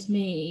 they were into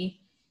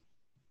me,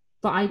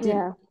 but I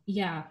didn't.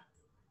 Yeah,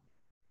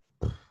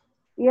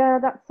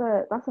 that's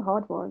a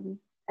hard one.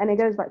 And it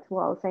goes back to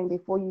what I was saying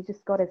before, you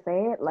just got to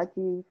say it. Like,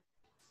 you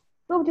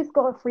sort of just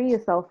got to free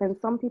yourself, and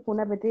some people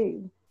never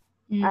do.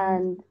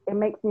 And it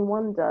makes me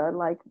wonder,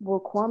 like, will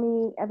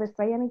Kwame ever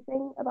say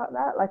anything about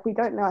that? Like, we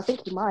don't know. I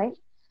think he might,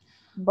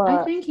 but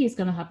I think he's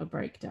gonna have a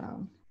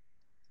breakdown.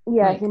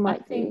 Yeah, like, he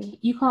might. I think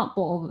you can't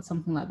bottle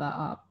something like that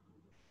up.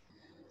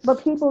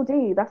 But people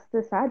do. That's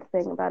the sad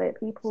thing about it.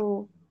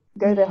 People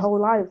go their whole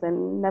lives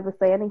and never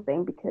say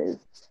anything because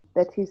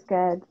they're too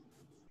scared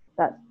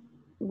that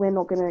we're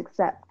not going to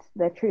accept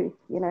their truth,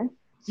 you know?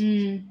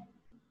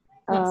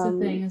 That's the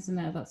thing, isn't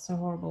it? That's so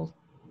horrible.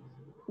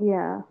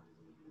 Yeah.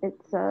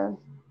 It's,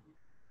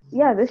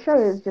 this show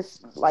is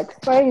just, like,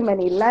 so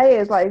many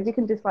layers. Like, we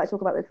can just, like,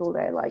 talk about this all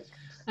day. Like,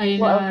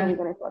 what else are we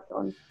going to touch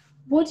on?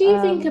 What do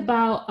you think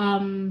about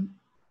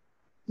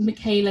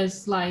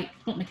Michaela's,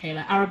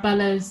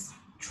 Arabella's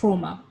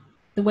trauma,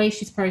 the way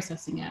she's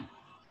processing it,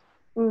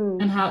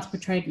 and how it's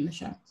portrayed in the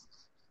show?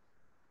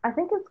 I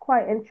think it's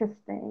quite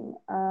interesting,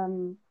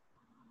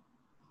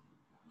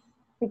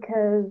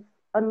 because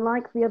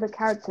unlike the other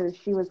characters,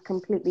 she was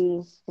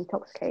completely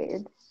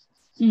intoxicated.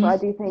 But I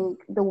do think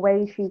the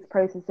way she's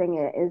processing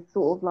it is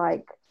sort of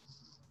like,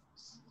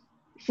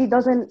 she's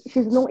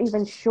not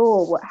even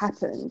sure what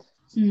happened,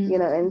 you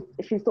know, and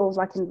she's sort of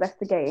like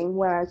investigating,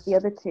 whereas the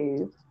other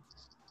two,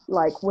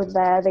 like, were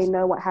there, they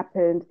know what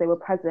happened, they were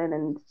present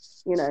and,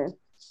 you know,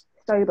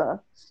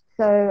 sober.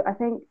 So I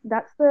think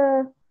that's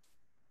the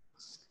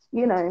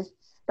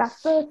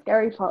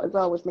scary part as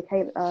well with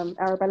Michaela,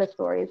 Arabella's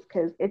stories,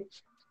 because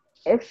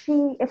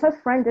if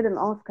her friend didn't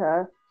ask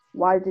her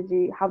how did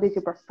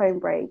your phone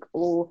break,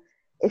 or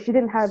if she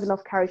didn't have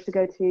enough courage to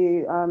go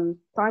to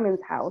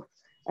Simon's house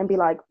and be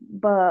like,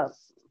 but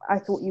I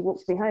thought you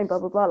walked me home, blah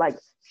blah blah, like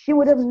she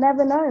would have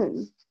never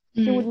known.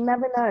 She would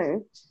never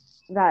know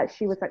that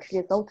she was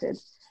sexually assaulted.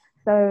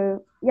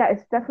 So yeah,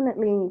 it's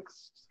definitely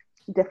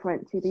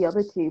different to the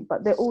other two,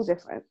 but they're all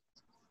different.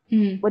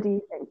 What do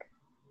you think?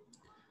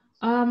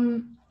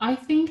 I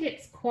think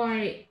it's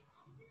quite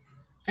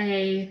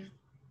a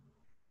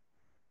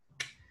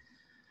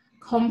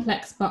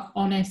complex but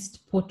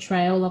honest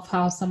portrayal of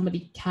how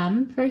somebody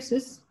can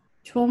process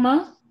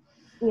trauma.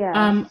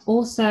 Yeah.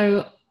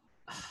 Also,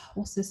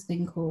 what's this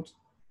thing called?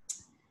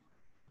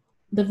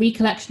 The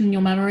recollection in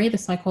your memory, the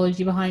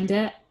psychology behind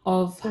it,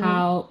 of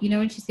how, you know,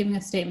 when she's giving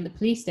a statement at the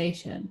police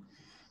station.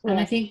 And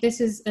I think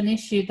this is an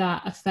issue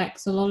that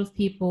affects a lot of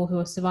people who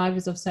are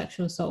survivors of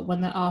sexual assault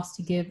when they're asked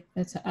to give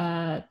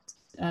a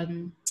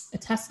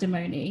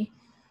testimony.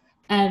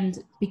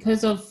 And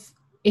because of,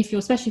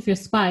 especially if you're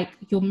Spike,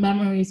 your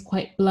memory is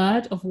quite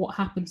blurred of what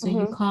happened. So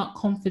you can't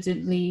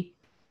confidently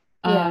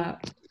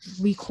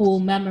recall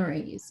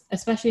memories,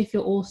 especially if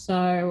you're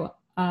also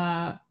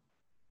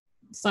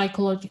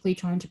psychologically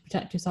trying to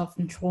protect yourself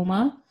from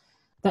trauma,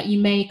 that you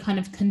may kind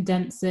of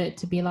condense it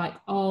to be like,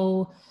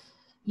 oh,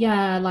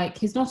 yeah, like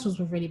his nostrils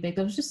were really big.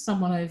 There was just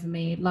someone over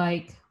me,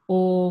 like,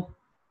 or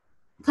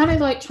kind of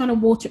like trying to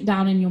water it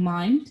down in your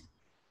mind.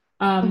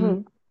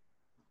 That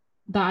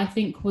I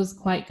think was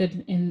quite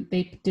good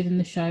they did in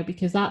the show,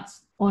 because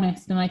that's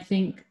honest. And I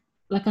think,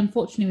 like,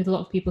 unfortunately with a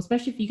lot of people,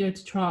 especially if you go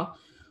to trial,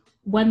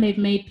 when they've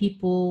made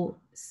people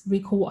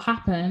recall what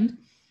happened,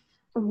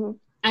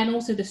 and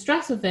also the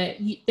stress of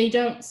it, they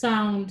don't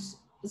sound,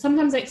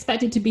 sometimes they're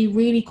expected to be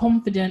really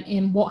confident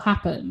in what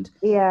happened.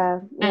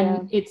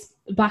 And it's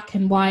black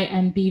and white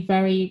and be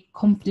very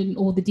confident in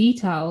all the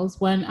details,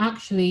 when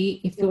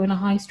actually, if you're in a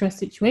high stress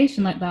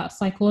situation like that,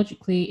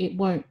 psychologically, it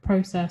won't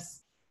process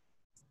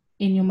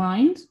in your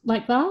mind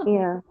like that.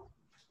 Yeah,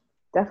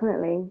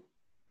 definitely.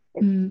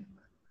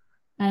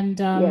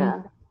 And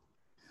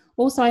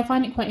also I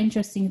find it quite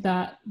interesting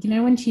that, you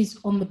know, when she's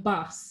on the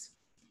bus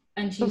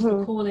and she's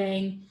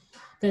recalling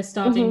there's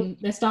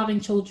starving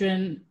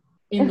children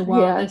in the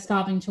world, there's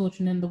starving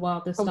children in the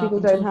world, there's starving people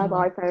don't have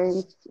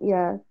iPhones.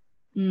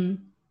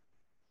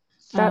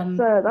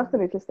 That's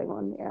an interesting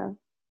one.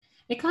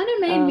 It kind of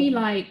made me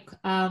like,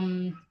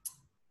 I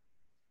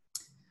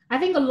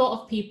think a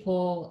lot of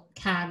people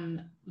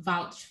can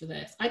vouch for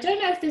this. I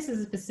don't know if this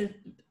is a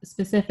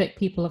specific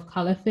people of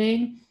color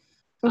thing.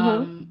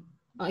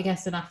 I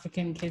guess an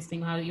African kids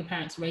thing, how your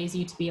parents raise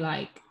you to be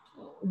like,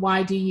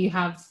 why do you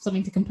have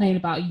something to complain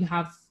about? You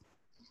have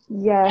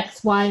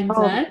X, Y, and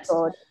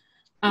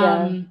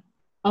Z.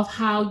 Of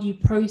how you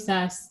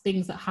process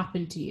things that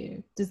happen to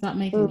you. Does that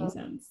make any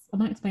sense? I'm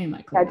not explaining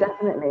that clearly. Yeah,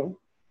 definitely.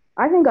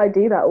 I think I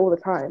do that all the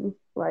time.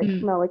 Like,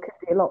 no, it could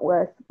be a lot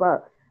worse,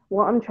 but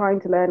what I'm trying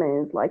to learn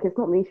is, like, it's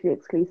not mutually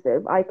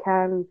exclusive. I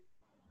can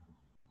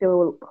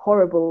feel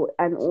horrible,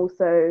 and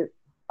also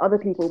other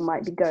people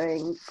might be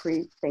going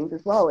through things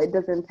as well. It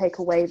doesn't take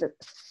away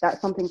that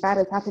something bad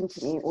has happened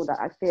to me, or that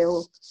I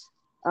feel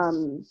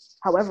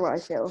however I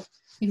feel.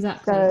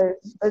 Exactly. So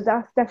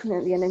that's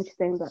definitely an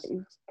interesting that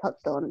you've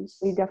touched on.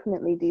 We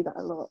definitely do that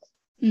a lot.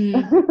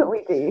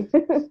 We do.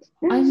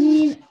 I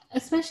mean,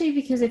 especially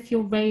because if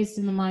you're raised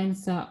in the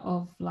mindset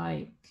of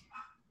like,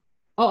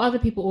 oh, other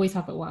people always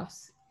have it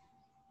worse.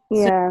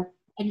 Yeah. So,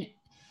 and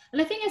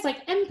the thing is, like,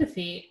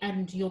 empathy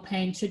and your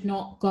pain should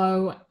not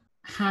go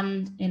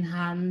hand in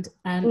hand,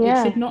 and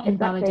it should not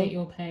invalidate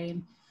your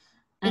pain.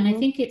 And I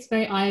think it's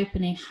very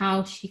eye-opening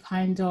how she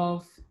kind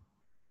of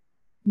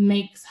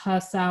makes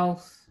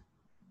herself,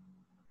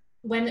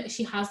 when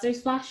she has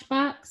those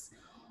flashbacks,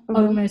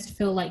 almost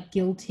feel like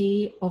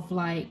guilty of,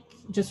 like,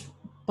 just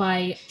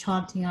by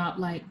chanting out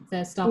like,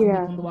 there's starving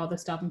people in the world,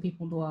 there's starving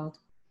people in the world,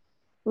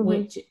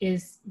 which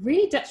is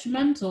really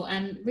detrimental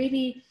and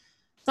really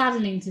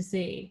saddening to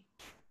see.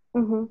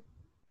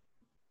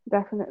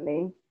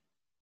 Definitely.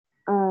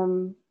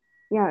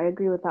 Yeah, I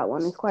agree with that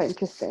one. It's quite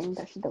interesting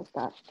that she does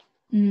that.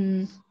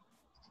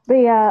 But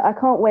yeah, I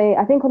can't wait.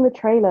 I think on the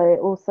trailer,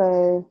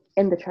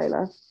 in the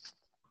trailer,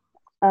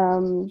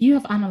 you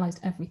have analysed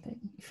everything.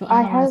 If you're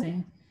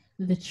analysing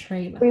the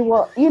trailer,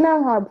 you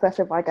know how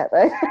obsessive I get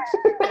though.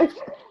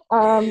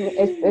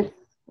 It's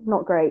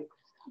not great,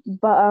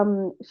 but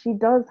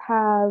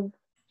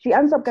she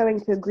ends up going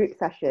to a group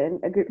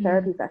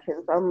therapy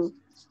session. So I'm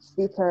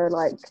super,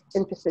 like,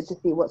 interested to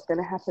see what's going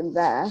to happen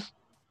there,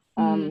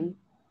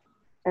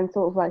 and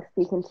sort of like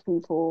speaking to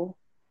people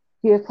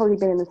who have probably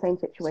been in the same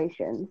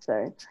situation.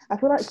 So I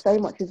feel like so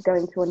much is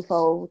going to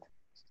unfold,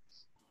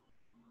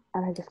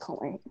 and I just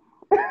can't wait.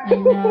 I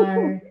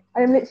know.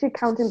 I'm literally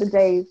counting the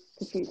days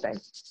to Tuesday.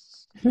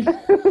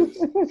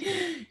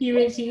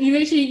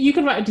 you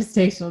could write a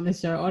dissertation on this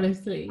show,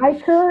 honestly. I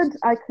could.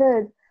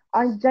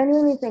 I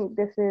genuinely think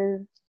this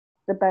is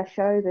the best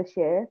show this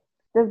year.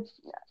 Over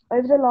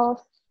the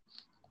last,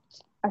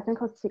 I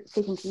think I was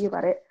speaking to you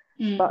about it.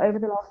 But over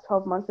the last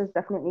 12 months, there's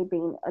definitely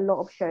been a lot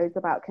of shows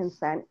about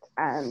consent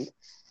and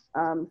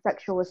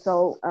sexual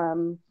assault.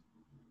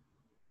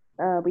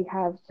 We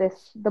have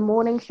The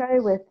Morning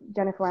Show with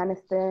Jennifer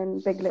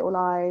Aniston, Big Little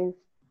Lies,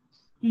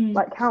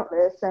 like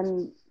countless.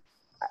 And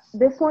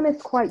this one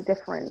is quite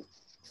different.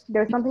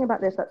 There's something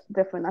about this that's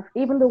different.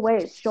 Even the way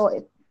it's shot,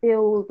 it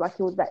feels like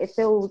it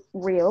feels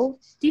real.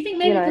 Do you think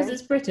maybe because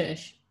it's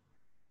British?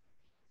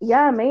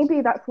 Yeah,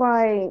 maybe that's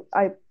why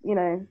I,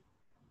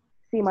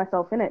 see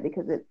myself in it,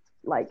 because it's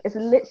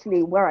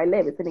literally where I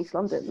live. It's in East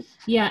London.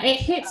 Yeah, it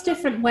hits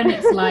different when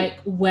it's like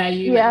where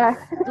you live.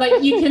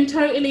 Like you can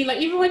totally, like,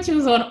 even when she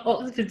was on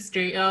Oxford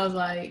Street, I was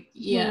like,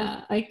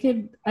 I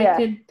could.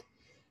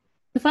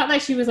 The fact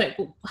that she was like,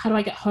 how do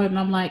I get home? And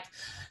I'm like,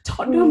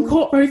 Tottenham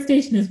Court Road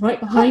Station is right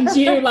behind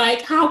you.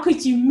 Like, how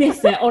could you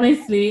miss it,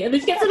 honestly? And then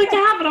she gets in the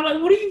cab and I'm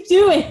like, what are you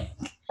doing?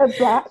 A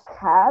black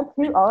cab?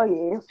 Who are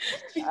you?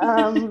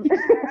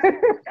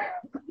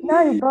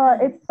 No, but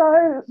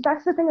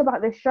that's the thing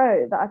about this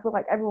show that I feel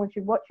like everyone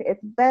should watch it.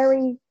 It's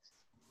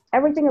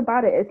everything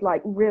about it is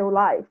like real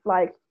life.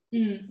 Like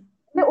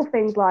little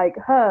things like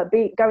her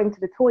going to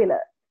the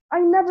toilet. I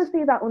never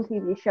see that on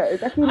TV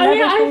shows. I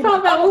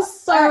thought that was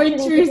so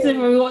intrusive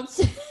when we watched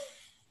it.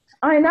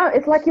 I know.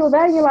 It's like you're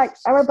there and you're like,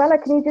 Arabella,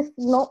 can you just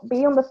not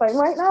be on the phone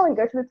right now and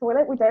go to the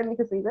toilet? We don't need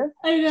to see this.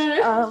 I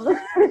know.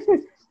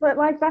 But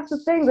like, that's the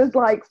thing. There's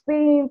like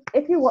scenes.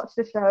 If you watch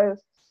the show,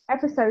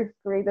 episode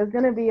 3, there's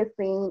gonna be a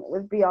scene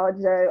with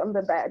Biagio on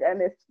the bed,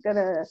 and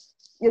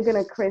you're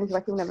gonna cringe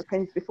like you've never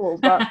cringed before.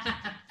 But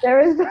there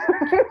is.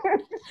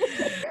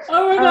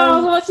 Oh my god! I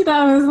was watching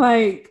that. I was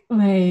like,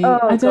 wait,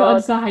 I don't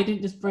understand how I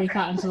didn't just break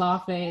out into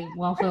laughing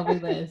while filming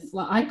this.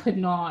 Like, I could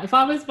not. If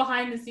I was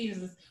behind the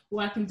scenes as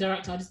working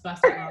director, I'd just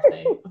burst out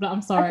laughing. But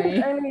I'm sorry.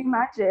 I can only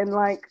imagine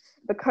like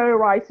the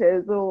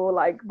co-writers or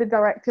like the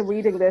director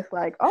reading this,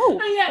 like,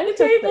 yeah, the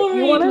table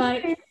read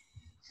like.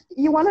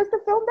 You want us to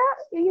film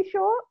that? Are you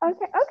sure?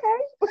 Okay.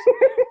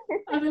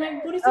 I'd be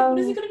like, what is it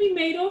going to be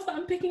made of that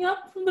I'm picking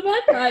up from the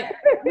bed? Like,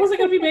 what's it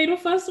going to be made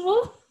of, first of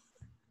all?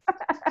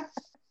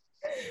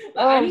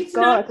 I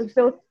can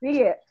still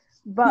see it.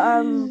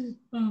 But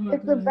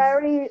it's a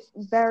very,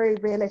 very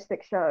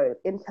realistic show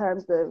in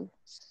terms of,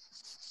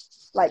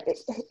 like,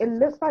 it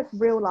looks like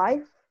real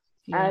life.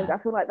 Yeah. And I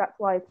feel like that's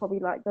why it's probably,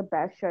 like, the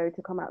best show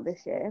to come out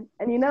this year.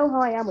 And you know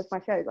how I am with my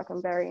shows. Like, I'm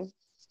very...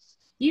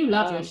 You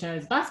love your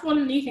shows. That's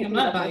one new thing I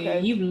love about you.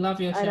 You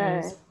love your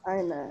shows.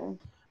 I know.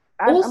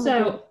 Also,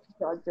 I'm a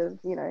good judge of,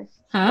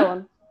 Huh?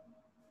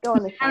 Go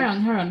on. Carry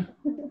on.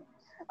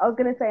 I was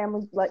gonna say I'm a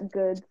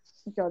good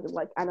judge of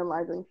like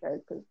analyzing shows,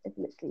 because it's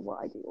literally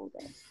what I do all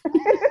day.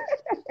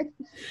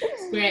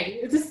 It's great.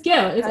 It's a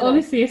skill. It's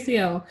obviously a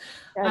skill.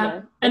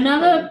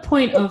 Another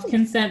point of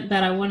consent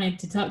that I wanted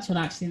to touch on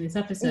actually in this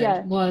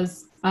episode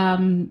was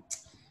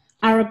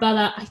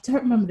Arabella. I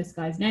don't remember this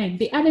guy's name.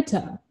 The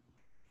editor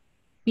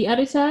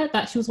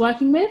that she was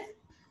working with.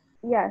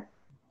 Yes.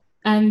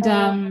 And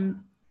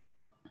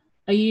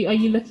are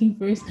you looking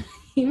for his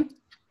name?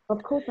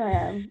 Of course I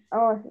am.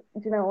 Oh,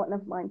 do you know what?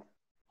 Never mind.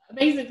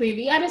 Basically,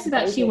 the editor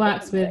that she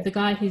works with, the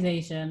guy who's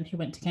Asian, who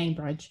went to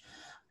Cambridge.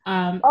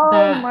 My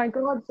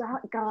god,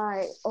 that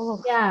guy.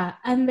 Oh. Yeah,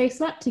 and they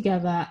slept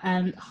together,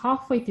 and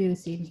halfway through the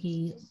scene,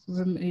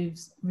 I'm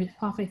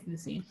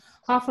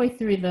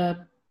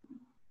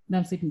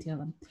sleeping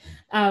together.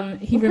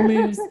 He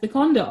removes the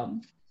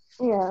condom.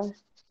 Yeah.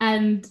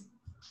 And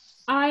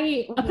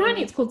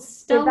apparently it's called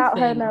stealthing. Without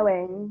her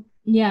knowing.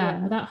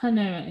 Yeah, without her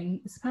knowing.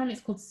 Apparently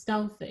it's called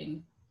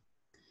stealthing.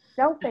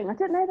 Stealthing? I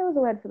didn't know there was a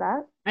word for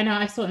that. I know,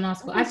 I saw an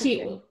article.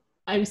 Actually,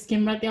 I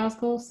skim read the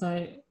article,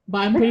 but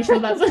I'm pretty sure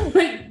that's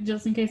like,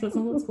 just in case that's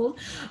not what it's called.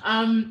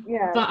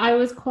 But I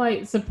was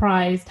quite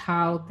surprised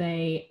how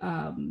they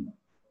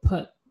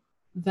put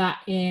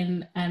that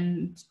in,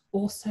 and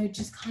also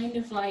just kind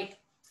of like,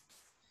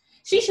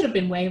 she should have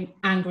been way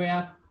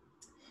angrier.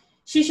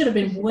 She should have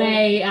been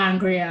way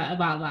angrier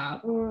about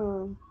that.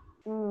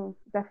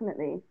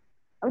 Definitely.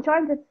 I'm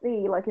trying to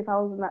see, like, if I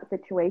was in that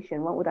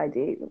situation, what would I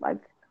do? Like,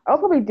 I'll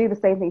probably do the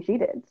same thing she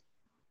did.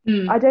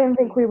 I don't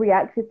think we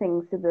react to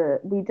things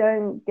we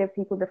don't give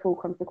people the full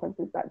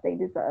consequences that they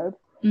deserve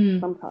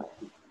sometimes.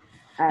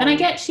 And I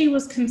get she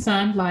was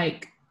concerned,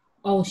 like,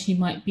 she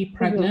might be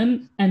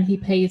pregnant, and he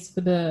pays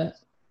for the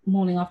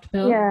morning after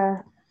pill.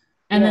 Yeah.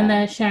 And then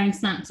they're sharing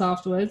snacks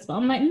afterwards. But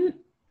I'm like, you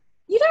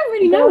don't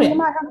really know him. He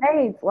might have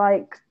AIDS,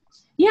 like...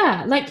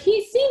 Yeah, like,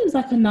 he seems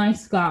like a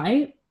nice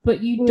guy,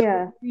 but you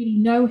don't really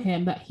know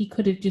him, that he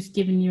could have just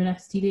given you an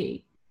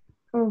STD.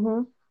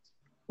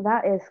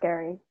 That is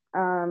scary.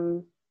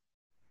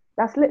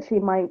 That's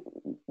literally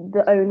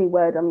the only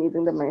word I'm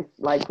using the most,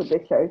 like, with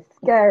this show.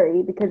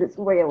 Scary, because it's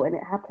real and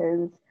it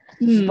happens.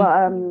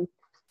 But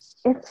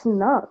it's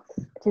nuts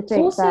to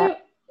think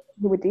that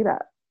he would do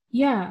that.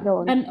 Yeah,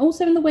 and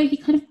also in the way he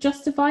kind of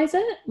justifies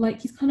it.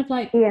 Like, he's kind of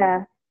like...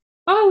 Yeah.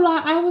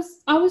 Like,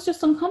 I was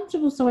just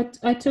uncomfortable, so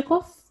I took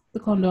off the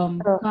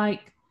condom.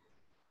 Like,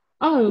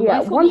 Oh, Yeah,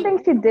 I thought one you.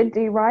 thing she did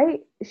do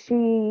right,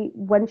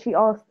 when she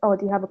asked, "Oh,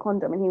 do you have a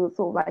condom?" and he was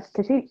sort of like,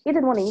 because he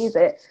didn't want to use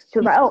it, she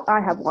was like, "Oh,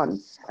 I have one,"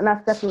 and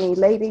that's definitely,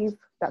 ladies,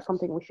 that's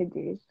something we should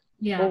do.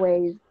 Yeah.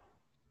 Always,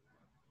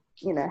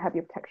 have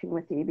your protection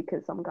with you,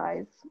 because some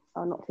guys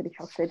are not to be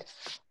trusted.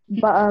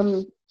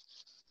 But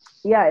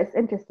yeah, it's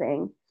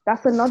interesting.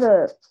 That's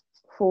another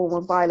form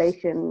of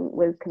violation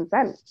with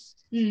consent.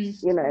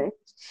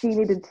 She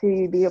needed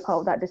to be a part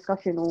of that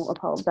discussion or a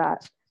part of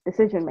that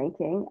decision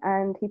making,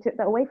 and he took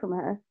that away from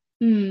her.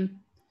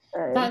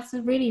 So, That's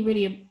a really,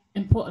 really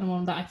important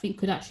one that I think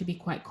could actually be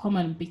quite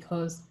common,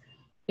 because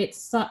it's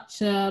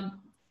such a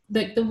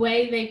the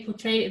way they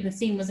portrayed it in the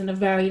scene was in a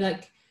very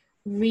like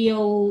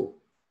real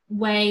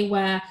way,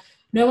 where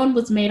no one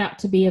was made out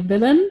to be a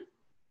villain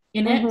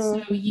in it.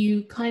 So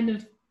you kind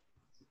of,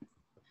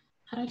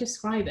 how do I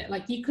describe it?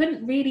 Like, you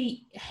couldn't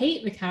really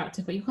hate the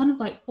character, but you kind of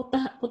like, what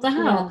the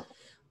hell? yeah,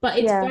 But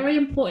it's yeah, very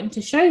important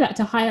to show that,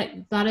 to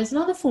highlight that as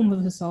another form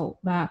of assault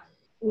that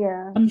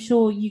yeah, I'm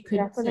sure you could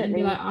sit and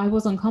be definitely. like, I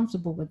was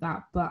uncomfortable with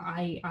that, but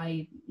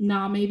I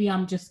now maybe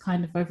I'm just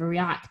kind of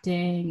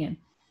overreacting. And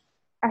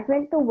I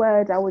think the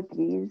word I would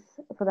use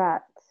for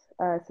that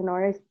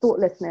scenario is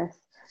thoughtlessness.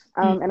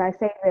 And I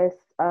say this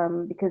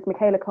because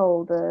Michaela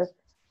Coel, the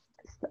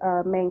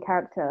main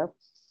character,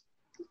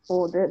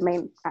 or the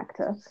main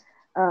actor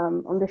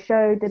on the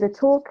show, did a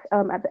talk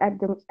at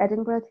the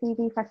Edinburgh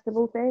TV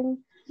Festival thing.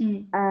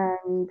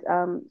 And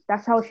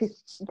that's how she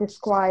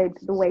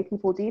described the way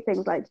people do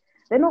things. Like,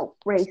 they're not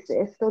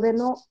racist, or they're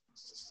not,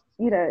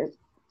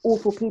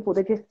 awful people.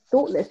 They're just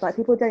thoughtless. Like,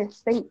 people don't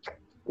think,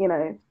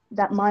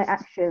 that my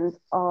actions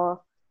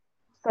are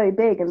so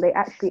big and they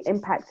actually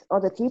impact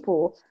other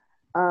people.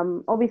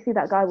 Obviously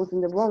that guy was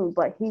in the wrong,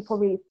 but he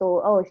probably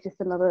thought, oh, it's just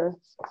another,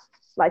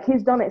 like,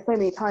 he's done it so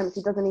many times,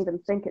 he doesn't even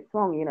think it's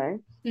wrong.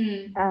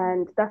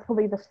 And that's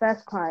probably the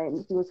first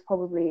time he was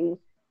probably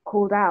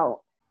called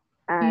out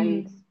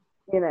and,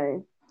 you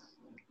know,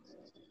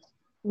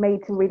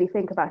 made to really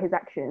think about his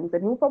actions,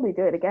 and he'll probably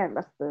do it again.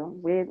 That's the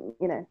weird,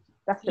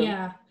 that's the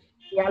yeah,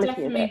 reality of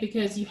definitely, it.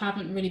 because you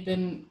haven't really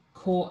been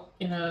caught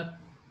in a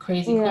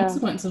crazy Yeah.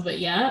 consequence of it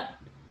yet.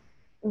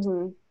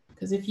 Mhm.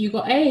 Because if you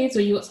got AIDS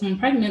or you got someone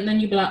pregnant, then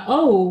you'd be like,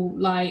 oh,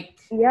 like,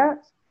 Yeah.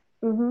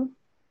 Mhm.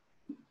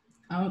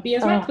 I won't be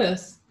as Oh,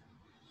 reckless.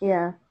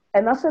 yeah.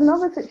 And that's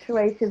another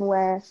situation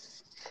where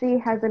she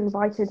has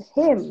invited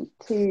him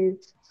to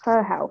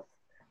her house.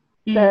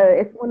 So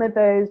it's one of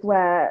those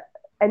where,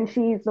 and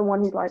she's the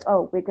one who's like,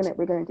 oh, we're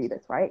gonna do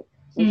this, right?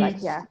 He's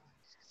like, yeah.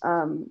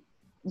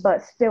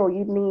 But still,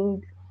 you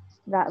need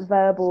that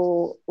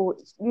verbal, or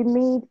you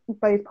need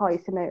both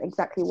parties to know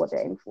exactly what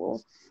they're in for.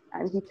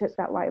 And he took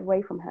that right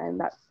away from her, and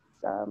that's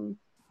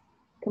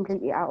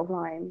completely out of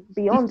line,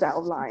 beyond out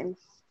of line.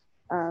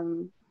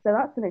 So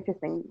that's an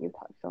interesting you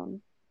touched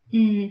on.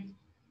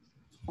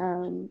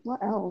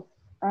 What else?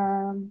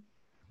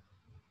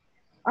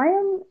 I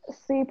am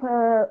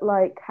super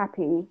like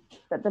happy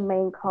that the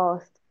main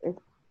cast is,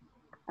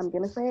 I'm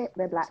gonna say it,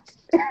 they're black.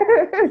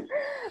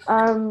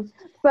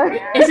 So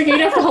It's okay, you don't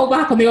have to hold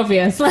back on the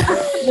obvious.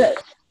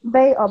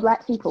 they are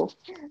black people.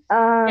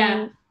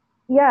 Yeah.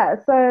 Yeah,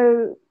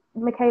 so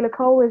Michaela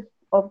Coel is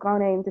of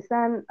Ghanaian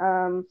descent.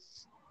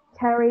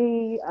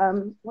 Terry,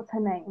 what's her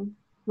name?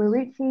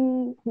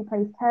 Marucci, who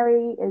plays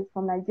Terry, is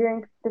from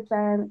Nigerian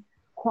descent.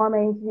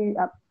 Kwame,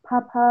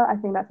 Papa, I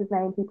think that's his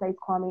name, who plays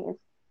Kwame, is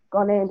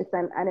Ghanaian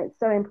descent. And it's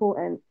so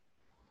important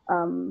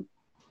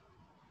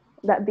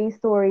that these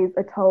stories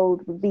are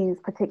told with these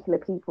particular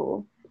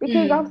people.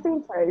 Because I've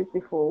seen shows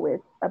before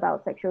with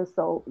about sexual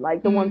assault,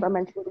 like the ones I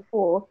mentioned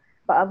before,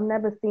 but I've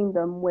never seen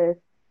them with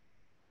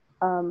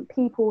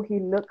people who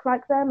look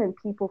like them and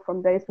people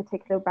from those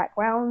particular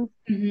backgrounds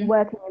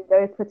working in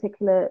those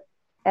particular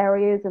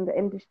areas and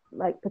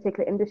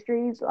particular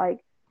industries.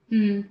 Like,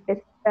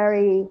 it's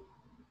very,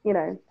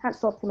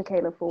 hats off to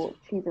Michaela for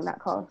choosing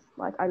that cast.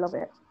 Like, I love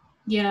it.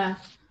 Yeah,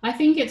 I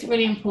think it's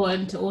really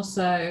important to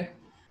also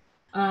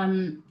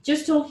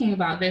just talking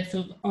about this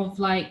of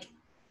like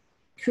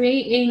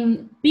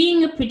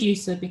being a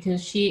producer,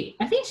 because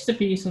I think she's a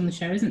producer on the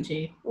show, isn't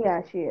she?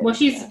 Yeah, she Well,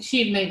 is.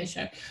 she made the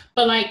show,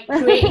 but like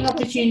creating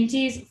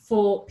opportunities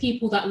for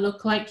people that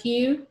look like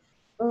you,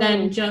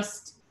 then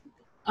just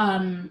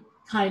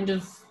kind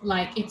of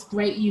like, it's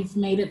great you've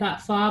made it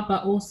that far,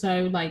 but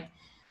also like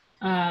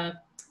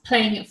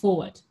playing it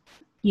forward,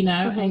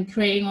 and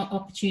creating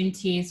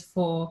opportunities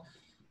for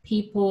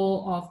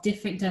people of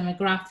different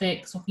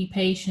demographics,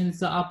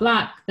 occupations that are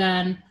black,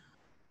 than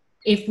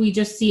if we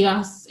just see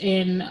us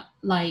in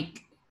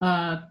like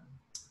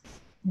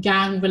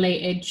gang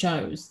related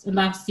shows and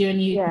that's the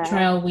only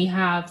portrayal we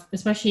have,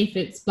 especially if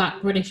it's black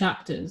British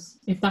actors,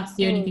 if that's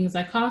the only things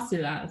I cast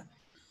it as.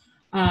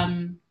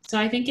 So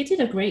I think it did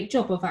a great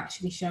job of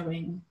actually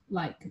showing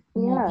like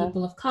more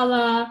people of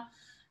color,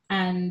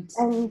 and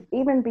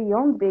even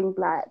beyond being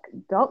black,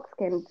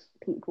 dark-skinned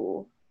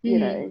people,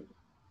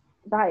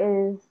 that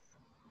is,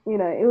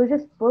 it was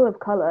just full of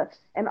color.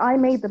 And I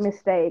made the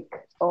mistake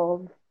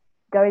of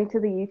going to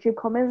the YouTube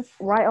comments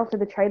right after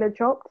the trailer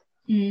dropped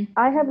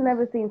I have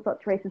never seen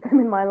such racism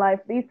in my life.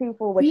 These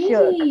people were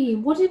shook. Really?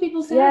 What did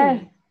people say?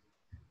 Yes.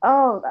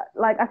 Oh,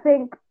 like I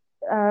think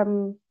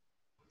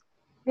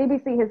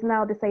BBC has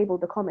now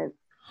disabled the comments.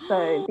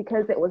 So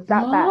because it was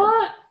that bad.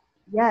 What?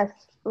 Yes,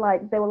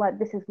 like they were like,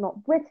 this is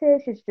not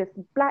British, it's just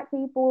black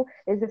people.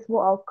 Is this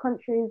what our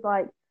country is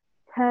like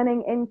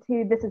turning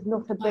into? This is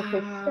not a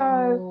British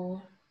show.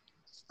 Wow.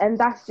 And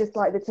that's just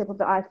like the tip of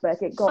the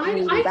iceberg. It got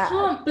really I bad.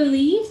 can't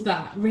believe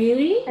that.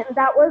 Really? And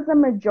that was the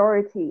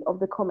majority of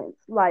the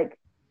comments. Like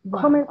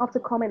Wow. comment after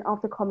comment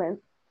after comment.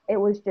 It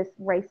was just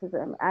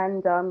racism.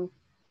 And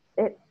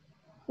it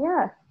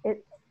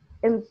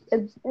in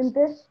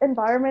this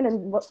environment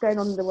and what's going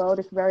on in the world,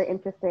 it's very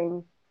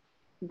interesting,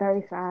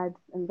 very sad,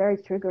 and very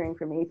triggering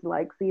for me to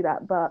like see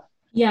that. But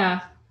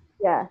yeah,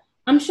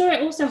 I'm sure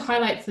it also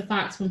highlights the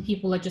fact when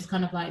people are just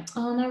kind of like,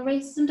 oh no,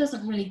 racism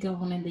doesn't really go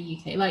on in the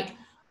UK. Like,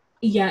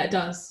 yeah, it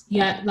does.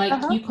 Yeah,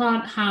 like you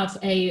can't have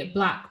a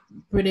black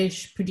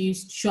British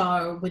produced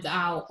show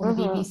without on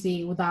the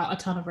BBC without a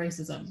ton of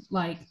racism.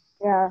 Like,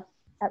 yeah,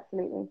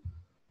 absolutely.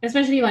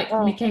 Especially like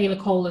Michaela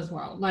Coel as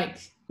well. Like,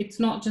 it's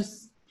not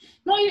just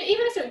even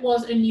if it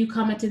was a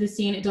newcomer to the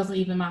scene, it doesn't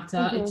even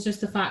matter. It's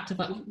just the fact of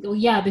like, well,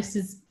 yeah, this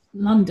is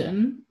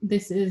London.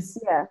 This is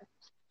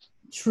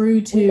true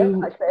to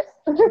like this.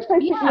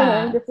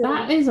 yeah,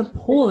 that is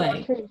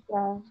appalling.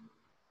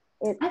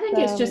 I think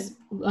it's just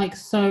like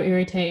so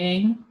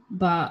irritating,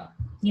 but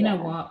you know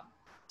what?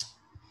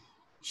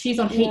 She's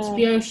on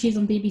HBO, she's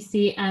on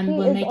BBC, and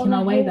we're making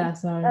our way there.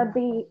 So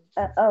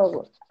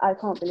I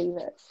can't believe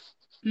it.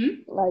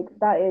 Like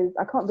that is,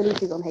 I can't believe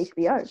she's on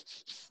HBO.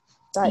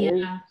 That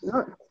is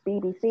not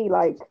BBC.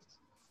 Like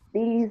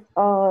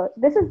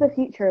this is the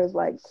future of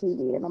like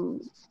TV, and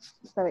I'm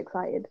so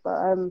excited.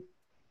 But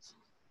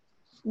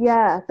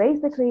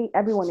basically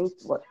everyone needs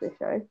to watch this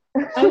show.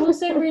 I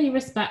also really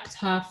respect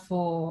her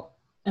for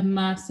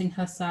immersing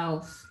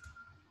herself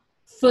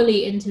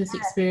fully into this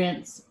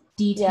experience,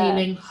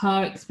 detailing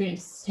her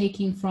experience,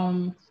 taking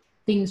from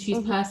things she's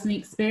personally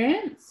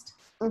experienced.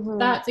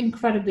 That's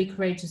incredibly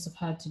courageous of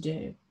her to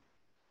do.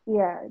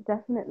 Yeah,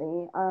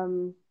 definitely.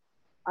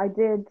 I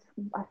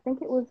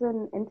think it was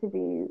an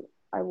interview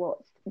I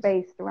watched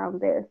based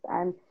around this,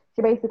 and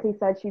she basically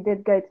said she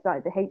did go to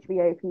like the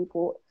HBO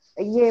people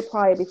a year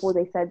prior before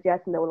they said yes,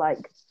 and they were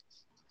like,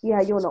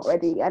 yeah, you're not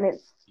ready. And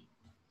it's,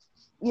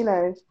 you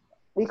know,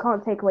 we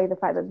can't take away the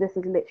fact that this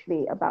is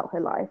literally about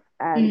her life,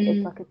 and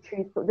it's like a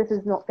true story. This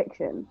is not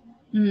fiction.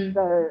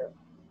 So,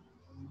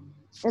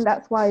 and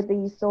that's why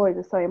these stories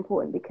are so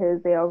important,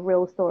 because they are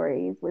real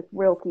stories with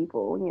real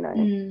people, you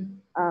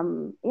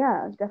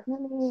know.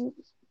 Definitely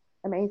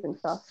amazing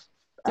stuff.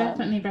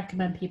 Definitely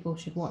recommend people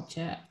should watch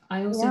it.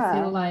 I also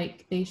feel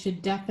like they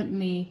should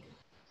definitely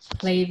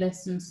play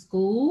this in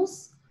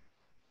schools.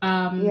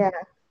 I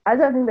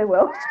don't think they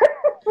will.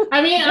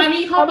 I mean,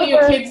 you can't put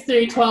your kids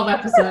through 12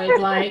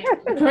 episodes, like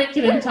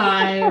curriculum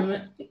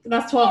time.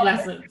 That's 12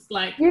 lessons.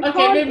 Like,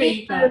 okay, maybe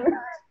you can.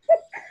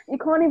 You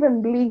can't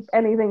even bleep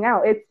anything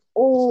out. It's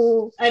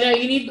all. I know,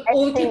 you need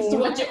all the kids to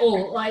watch it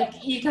all.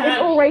 Like, you can't.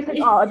 It's all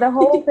rated R. The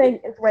whole thing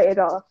is rated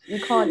R. You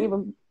can't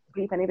even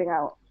bleep anything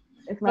out.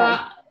 It's nice.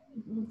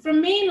 But for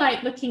me,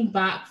 like looking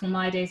back from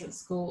my days at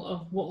school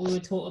of what we were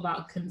taught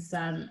about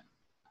consent.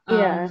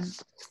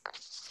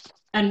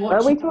 And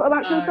what we taught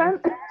about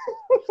consent?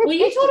 Well,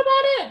 you taught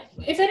about it.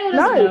 If anyone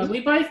doesn't know, we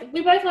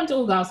both went to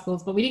all girls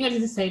schools, but we didn't go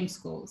to the same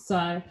school.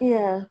 So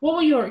what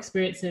were your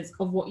experiences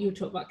of what you were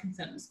taught about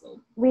consent in school?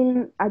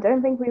 I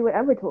don't think we were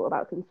ever taught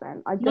about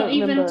consent. I don't Not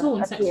even remember at all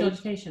in sexual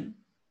education.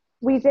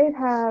 We did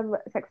have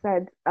sex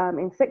ed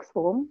in sixth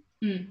form,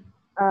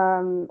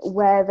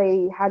 where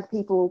they had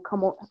people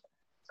come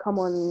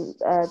on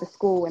the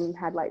school and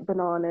had like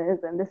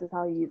bananas, and this is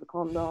how you use a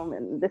condom,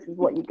 and this is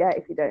what you get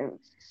if you don't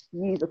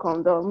use a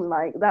condom.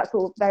 Like, that's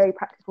all very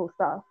practical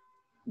stuff.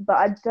 But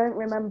I don't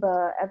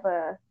remember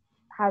ever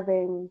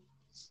having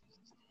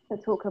to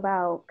talk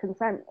about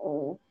consent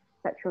or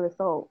sexual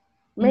assault.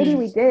 Maybe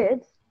we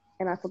did,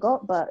 and I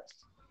forgot, but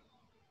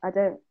I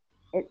don't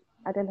think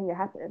it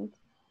happened.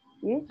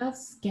 You?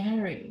 That's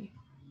scary.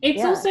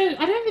 It's also, I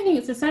don't even think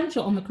it's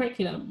essential on the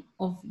curriculum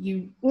of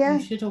you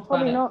should talk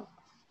about it. Not.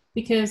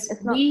 Because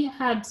we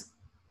had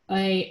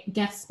a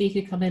guest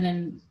speaker come in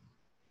and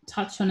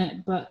touch on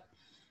it, but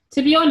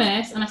to be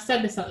honest, and I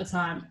said this at the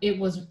time, it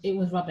was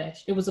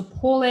rubbish. It was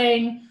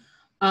appalling.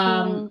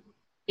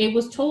 It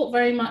was taught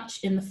very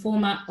much in the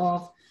format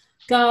of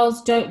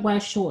girls don't wear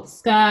short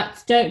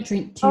skirts, don't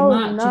drink too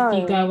much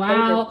if you go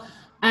out.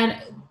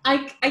 And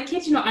I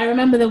kid you not, I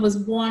remember there was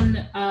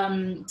one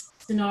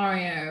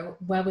scenario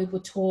where we were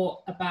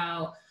taught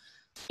about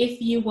if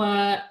you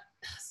were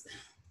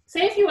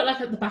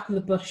like at the back of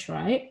the bush,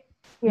 right?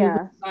 Yeah.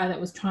 The guy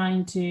that was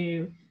trying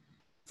to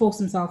force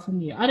himself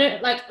on you. I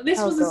don't like this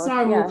was a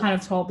scenario we were kind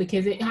of told,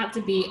 because it had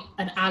to be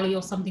an alley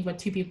or something where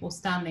two people were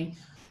standing.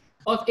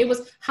 It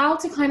was how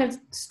to kind of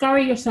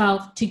scurry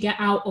yourself to get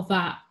out of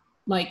that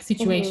like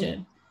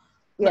situation.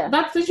 Yeah.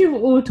 That's literally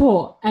what we were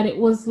taught. And it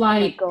was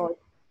like,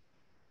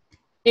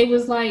 it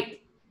was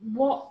like,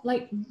 what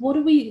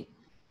do we,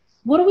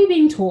 what are we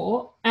being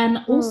taught? And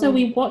also, Mm.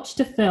 we watched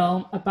a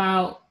film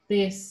about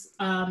this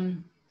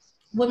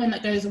woman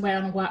that goes away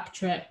on a work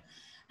trip,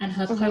 and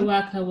her Mm-hmm.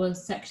 co-worker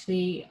was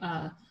sexually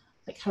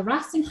like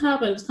harassing her,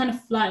 but it was kind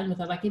of flirting with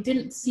her. Like, it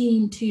didn't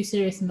seem too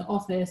serious in the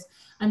office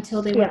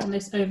until they went Yeah. on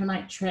this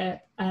overnight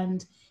trip,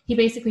 and he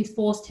basically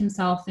forced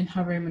himself in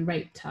her room and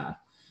raped her.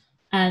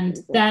 And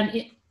Jesus.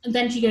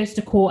 then she goes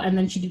to court, and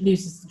then she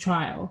loses the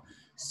trial.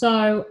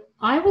 So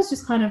I was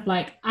just kind of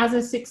like, as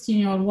a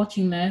 16-year-old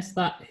watching this,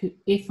 that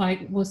if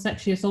I was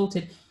sexually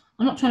assaulted,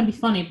 I'm not trying to be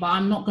funny, but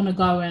I'm not going to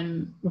go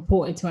and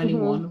report it to Mm-hmm.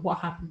 anyone what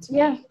happened to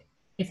Yeah. me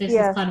if this is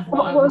Yeah. kind of what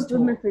What I was was the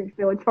taught. message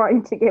they were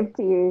trying to give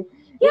to you?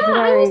 Yeah, It's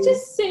I was very,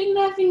 just sitting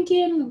there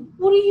thinking,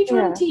 what are you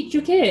trying to yeah. teach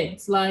your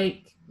kids?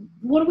 Like,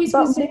 what are we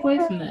But supposed to take away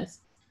from this?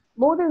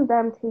 more than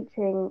them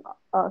teaching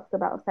us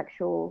about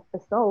sexual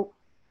assault,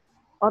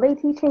 are they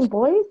teaching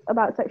boys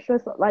about sexual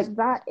assault? Like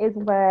that is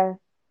where,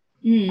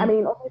 I Mm,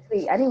 mean,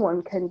 obviously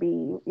anyone can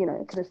be,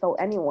 can assault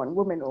anyone,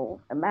 woman or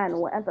a man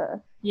or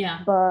whatever.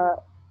 yeah, But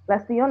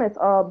let's be honest,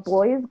 are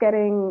boys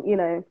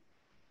getting,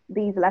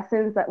 these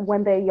lessons that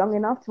when they're young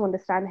enough to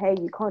understand, hey,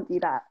 you can't do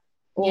that,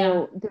 yeah.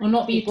 or doing Or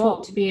not this be is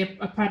taught to wrong. be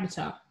a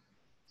predator.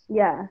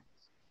 Yeah.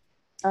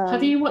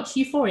 Have Um, you watched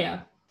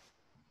Euphoria?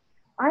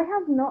 I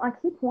have not. I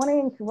keep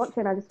wanting to watch it,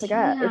 and I just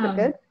forget. Is it good?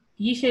 Damn.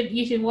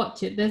 You should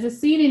watch it. There's a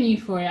scene in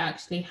Euphoria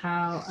actually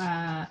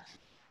how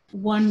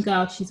one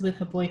girl, she's with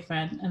her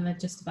boyfriend and they're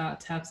just about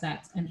to have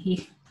sex, and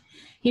he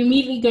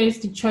immediately goes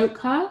to choke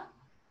her,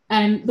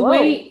 and Whoa.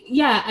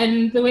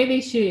 the way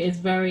they shoot is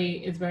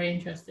very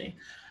interesting.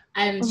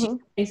 And Mm-hmm.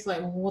 she's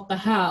like, what the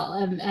hell?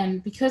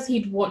 And because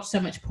he'd watched so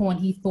much porn,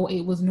 he thought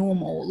it was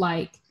normal,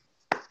 like,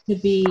 to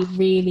be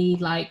really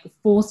like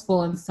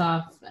forceful and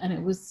stuff. And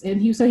it was,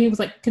 and he was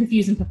like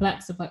confused and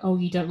perplexed of like, oh,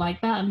 you don't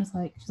like that? And it's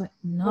like, she's like,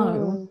 no.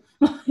 Mm,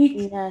 Like,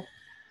 yes.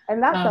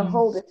 And that's a um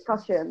whole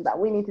discussion that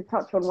we need to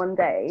touch on one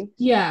day.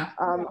 yeah.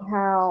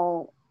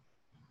 How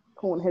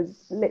porn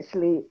has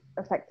literally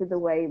affected the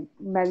way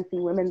men see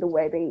women, the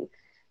way they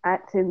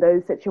act in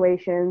those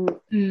situations.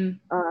 Mm.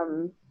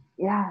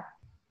 Yeah,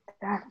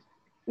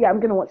 yeah, I'm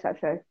gonna watch that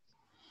show.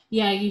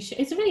 Yeah, you should.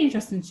 It's a really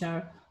interesting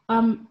show.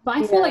 But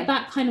I feel like Yeah,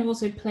 that kind of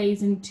also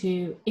plays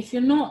into, if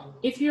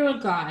you're a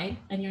guy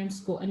and you're in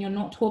school and you're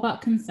not taught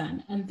about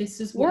consent, and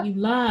this is what yep.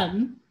 you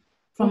learn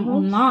from Mhm.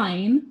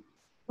 online,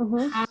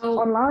 Mhm. how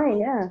Online,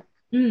 yeah.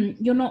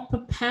 you're not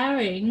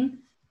preparing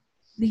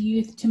the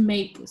youth to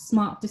make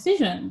smart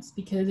decisions,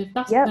 because if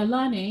that's what they're Yep.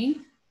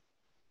 learning,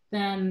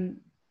 then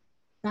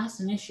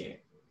that's an issue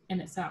in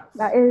itself.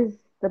 That is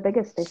the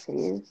biggest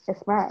issue.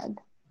 It's mad.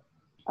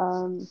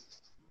 Um,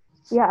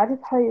 yeah, I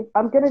just hope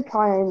I'm gonna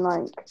try and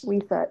like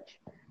research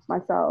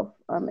myself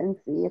and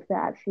see if they're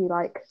actually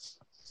like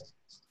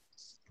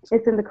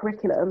it's in the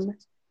curriculum.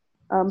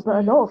 But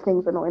a lot of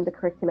things are not in the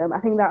curriculum. I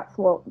think that's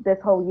what this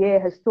whole year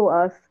has taught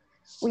us.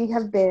 We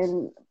have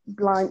been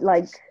blind,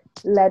 like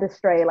led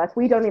astray. Like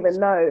we don't even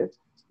know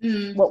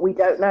what we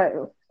don't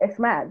know. It's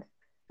mad.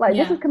 Like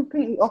this Yeah. is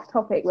completely off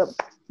topic, but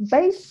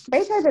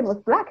Beethoven was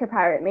black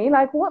apparently.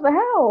 Like what the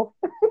hell?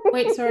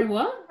 Wait, sorry,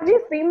 what? Have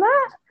you seen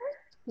that?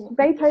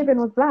 Beethoven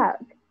was black.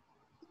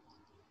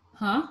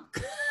 Huh?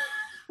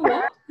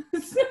 What?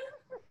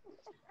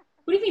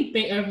 What do you think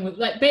Beethoven was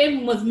like?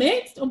 Beethoven was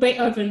mixed, or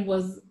Beethoven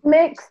was?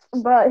 Mixed,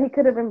 but he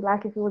could have been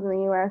black if he was in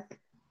the US.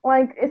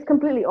 Like it's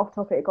completely off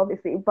topic,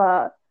 obviously,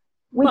 but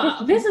we just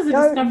But this is a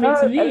don't discovery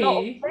to know a lot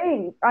of me.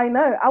 things. I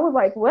know. I was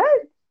like, what?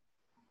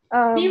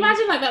 Can you Um,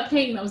 imagine like that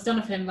painting that was done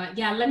of him? Like,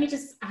 yeah, let me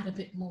just add a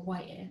bit more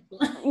white in,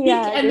 like,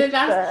 yeah, and then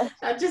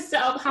just that just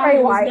set up how spray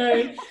he was white.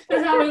 known.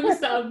 That's how he was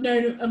set up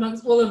known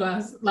amongst all of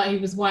us. Like he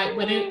was white,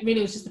 when it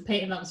really was just a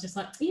painting that was just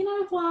like, you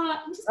know what?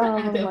 I'm just gonna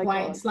add a Oh bit of my white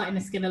and god, just lighten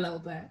the skin a little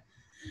bit.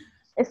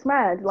 it's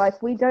mad.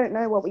 Like we don't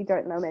know what we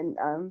don't know,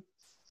 and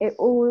it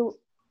all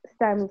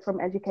stems from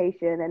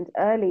education and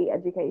early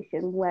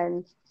education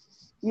when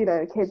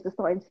kids are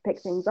starting to pick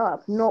things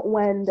up, not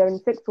when they're in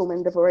sixth form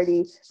and they've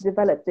already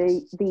developed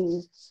these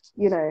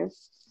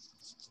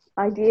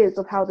ideas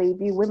of how they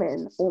view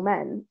women or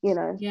men.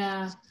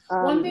 Yeah.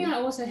 One thing Um, I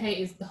also hate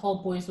is the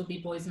whole boys will be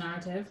boys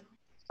narrative.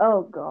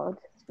 oh God,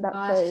 that's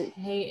I so,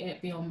 hate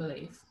it beyond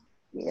belief.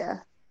 yeah,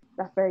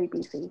 that's very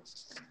beefy.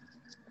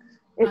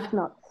 I, It's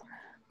nuts.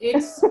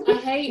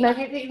 I No,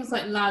 hate things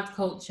like lad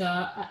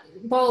culture.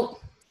 Well,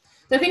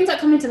 the things that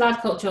come into lad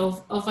culture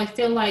of I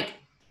feel like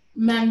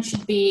men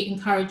should be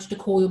encouraged to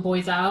call your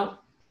boys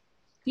out.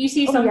 If you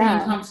see oh something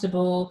yeah.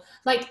 uncomfortable,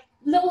 like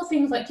little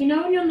things like, when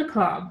you're in the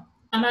club,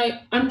 and I'm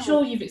Mm-hmm,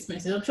 sure you've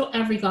experienced this, I'm sure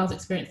every girl's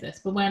experienced this,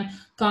 but when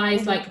guys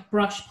mm-hmm, like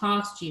brush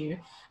past you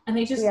and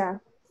they just yeah.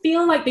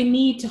 feel like they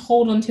need to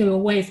hold onto your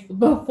waist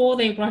before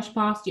they brush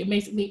past you and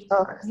basically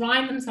Ugh,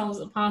 grind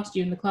themselves past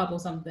you in the club or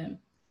something. it's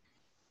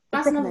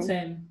That's another sickening.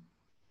 thing.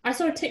 I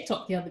saw a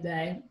TikTok the other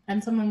day,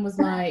 and someone was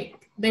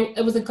like,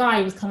 it was a guy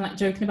who was kind of like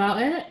joking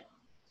about it,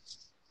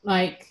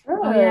 like,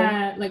 oh Oh,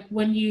 yeah, like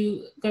when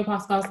you go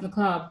past girls in the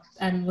club,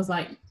 and was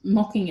like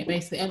mocking it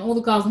basically, and all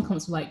the girls in the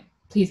comments were like,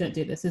 please don't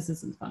do this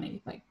isn't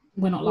funny, like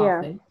we're not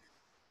yeah, laughing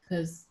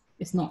because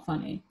it's not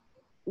funny.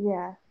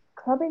 yeah.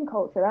 clubbing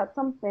culture, that's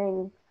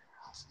something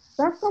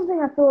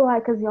I feel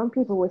like as young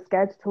people we're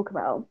scared to talk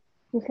about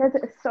because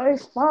it's so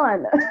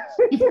fun.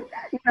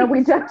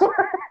 We don't.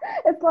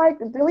 It's like,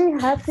 do we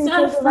have to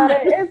So talk about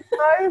it? fun. It's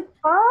so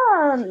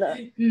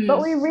fun.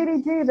 But we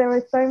really do. There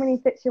are so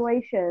many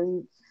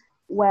situations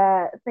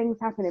where things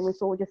happen and we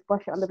sort of just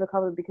brush it under the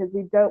cover because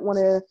we don't want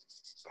to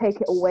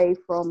take it away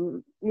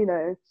from,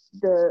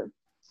 the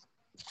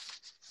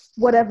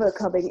whatever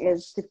clubbing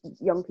is to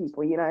young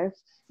people,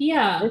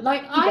 Yeah,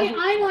 like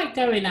I like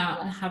going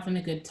out and having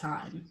a good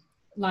time.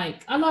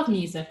 Like, I love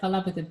music, I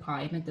love a good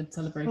pie and a good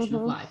celebration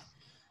of life.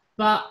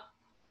 But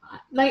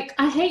like,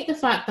 I hate the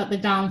fact that the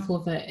downfall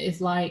of it is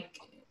like,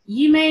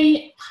 you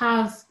may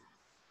have,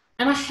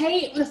 and I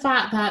hate the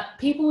fact that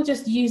people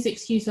just use the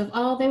excuse of,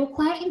 oh, they were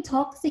quite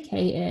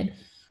intoxicated,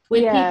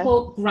 with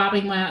people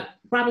grabbing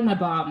my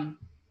bum,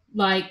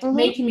 like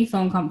making me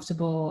feel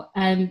uncomfortable.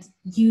 And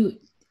you,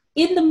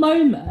 in the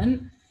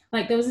moment,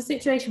 like there was a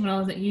situation when I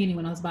was at uni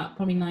when I was about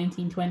probably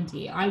 19,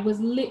 20. I was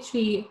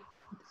literally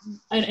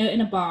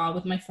in a bar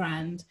with my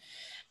friend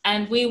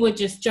and we were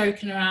just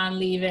joking around,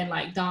 leaving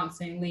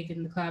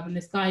the club, and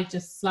this guy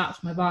just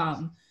slapped my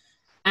bum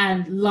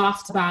and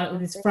laughed about it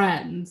with his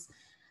friends.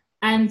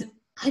 And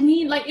I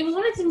mean, like, it was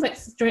one of the things, like,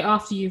 straight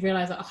after you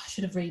realize, like, oh, I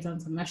should have really done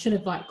something. I should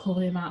have, like,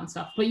 called him out and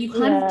stuff. But you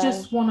kind of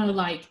just want to,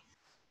 like,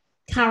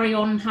 carry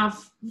on and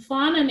have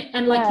fun.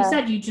 And like you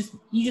said, you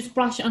just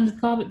brush it under the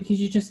carpet because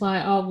you're just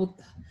like, oh, well,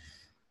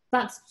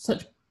 that's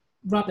such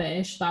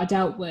rubbish that I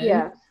dealt with.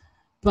 Yeah.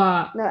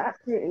 But no,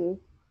 absolutely.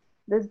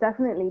 There's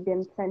definitely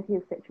been plenty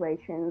of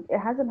situations. It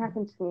hasn't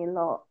happened to me a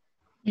lot.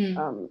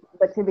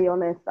 But to be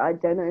honest, I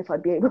don't know if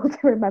I'd be able to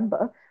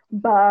remember.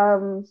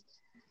 But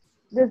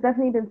there's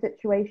definitely been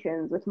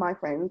situations with my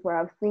friends where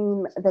I've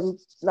seen them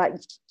like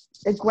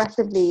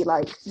aggressively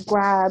like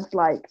grab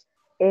like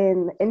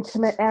in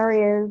intimate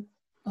areas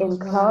in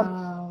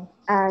clubs,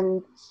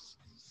 and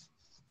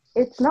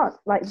it's nuts.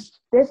 Like,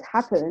 this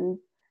happens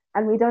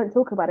and we don't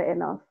talk about it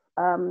enough.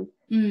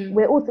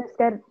 We're also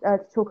scared to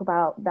talk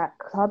about that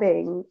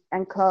clubbing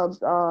and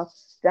clubs are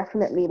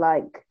definitely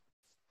like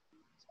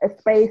a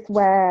space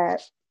where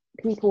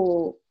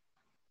people,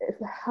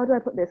 how do I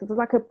put this? It's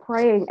like a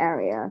praying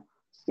area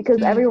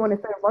because everyone is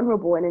so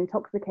vulnerable and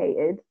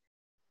intoxicated.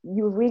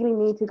 You really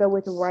need to go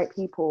with the right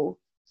people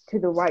to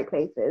the right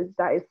places.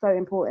 That is so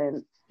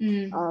important.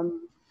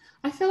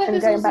 I feel like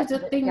there's also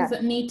the things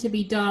that need to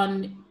be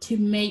done to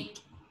make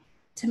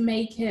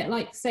it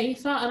like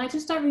safer, and I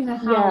just don't really know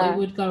how it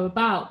would go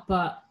about.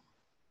 But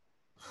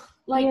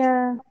like,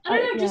 I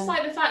don't know, just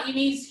like the fact you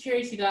need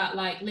security that,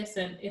 like,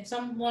 listen, if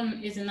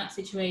someone is in that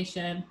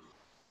situation,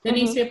 there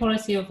needs to be a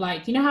policy of,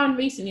 like, you know how in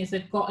recent years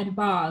they've got in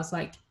bars,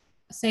 like,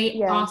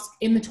 say, ask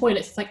in the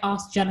toilets, it's like,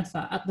 ask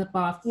Jennifer at the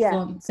bar if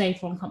feeling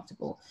safe or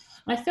uncomfortable.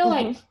 And I feel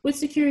like with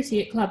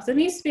security at clubs, there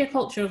needs to be a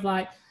culture of,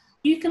 like,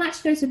 you can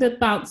actually go to the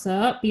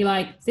bouncer, be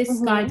like, this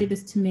guy did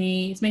this to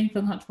me, it's making me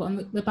feel uncomfortable, and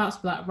the bouncer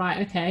will be like,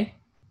 right, okay,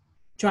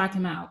 drag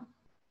him out.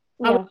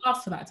 I would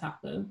love for that to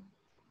happen.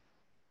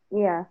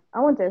 Yeah,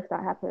 I wonder if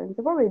that happens.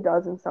 It probably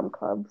does in some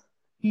clubs,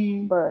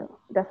 but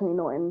definitely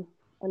not in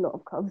a lot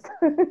of clubs.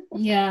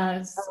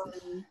 Yes.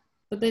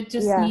 But there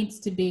just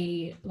needs to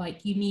be,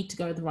 like, you need to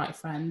go with the right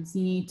friends.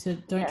 You need to,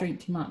 don't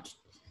drink too much.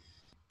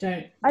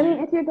 I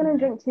mean, if you're going to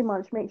drink too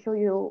much, make sure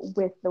you're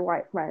with the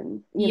right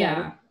friends. You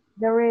know,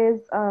 there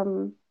is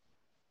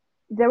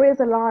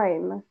a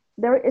line.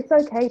 It's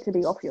okay to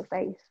be off your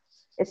face.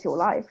 It's your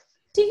life.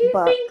 Do you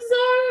think so?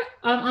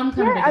 I'm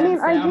kind of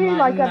against I mean, I do.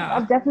 Like, nah.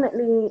 I've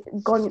definitely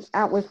gone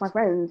out with my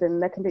friends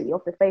and they're completely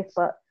off their face,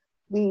 but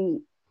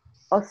we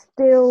are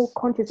still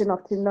conscious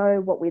enough to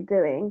know what we're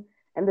doing.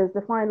 And there's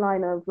the fine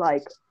line of,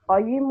 like,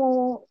 are you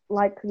more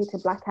likely to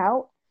black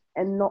out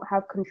and not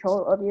have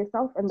control of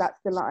yourself? And that's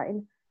the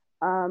line.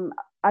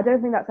 I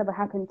don't think that's ever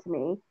happened to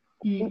me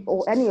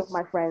or any of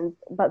my friends,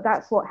 but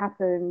that's what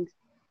happened.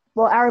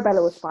 Well,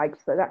 Arabella was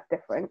spiked, so that's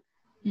different.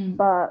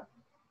 But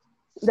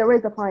there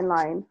is a fine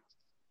line.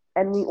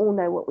 And we all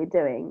know what we're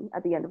doing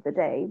at the end of the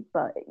day,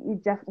 but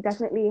you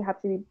definitely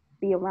have to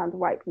be around the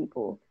right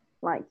people.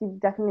 Like, you've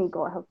definitely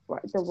got to have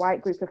the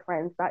right group of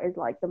friends. That is,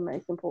 like, the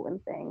most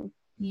important thing.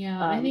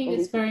 Yeah, I think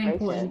it's very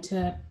important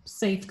to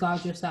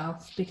safeguard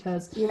yourself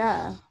because,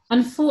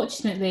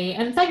 unfortunately,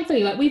 and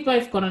thankfully, like, we've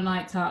both gone a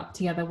night out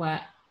together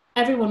where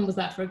everyone was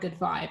there for a good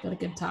vibe and a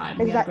good time.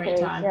 We had a great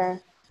time. Yeah.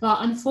 But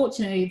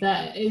unfortunately,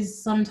 there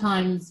is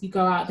sometimes you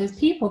go out, there's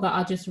people that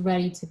are just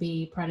ready to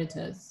be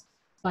predators.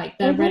 Like,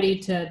 they're ready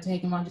to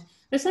take advantage.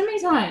 There's so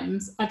many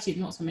times, actually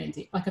not so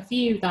many, like a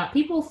few, that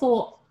people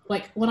thought,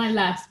 like, when I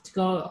left to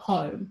go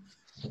home,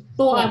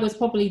 thought I was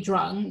probably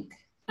drunk,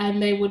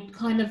 and they would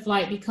kind of,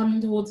 like, be coming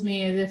towards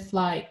me as if,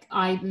 like,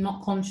 I'm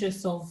not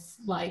conscious of,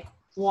 like,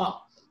 what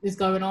is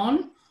going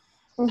on.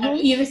 And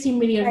either seem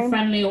really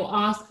friendly or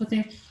ask for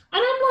things.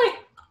 And I'm like,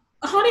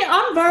 honey,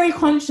 I'm very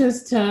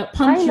conscious to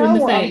punch you in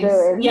the face.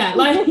 Yeah,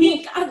 like,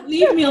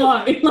 leave me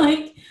alone.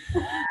 Like,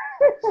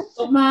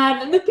 oh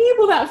man, the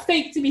people that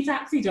fake to be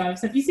taxi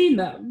drivers, have you seen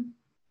them?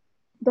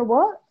 The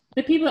what?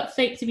 The people that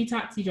fake to be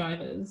taxi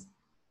drivers.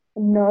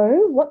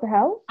 No, what the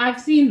hell?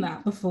 I've seen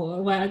that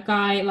before, where a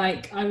guy,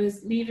 like, I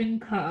was leaving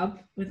club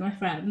with my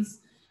friends,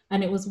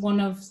 and it was one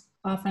of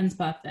our friends'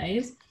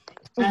 birthdays,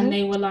 and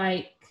they were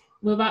like,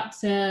 we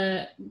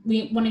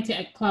wanted to get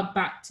a club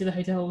back to the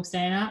hotel we were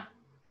staying at.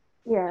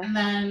 Yeah. And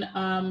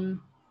then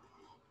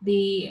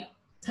the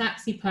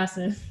taxi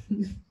person,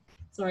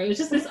 sorry, it was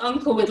just this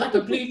uncle with like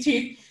a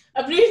Bluetooth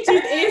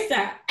ear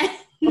set.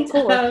 Of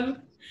course.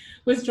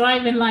 Was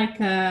driving like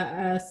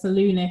a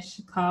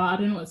saloonish car. I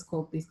don't know what it's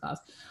called, these cars.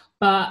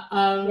 But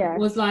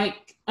was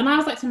like, and I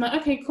was like to him, like,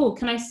 okay, cool.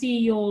 Can I see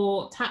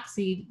your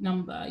taxi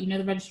number? You know,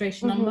 the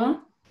registration number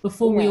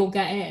before we all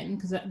get in,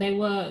 because they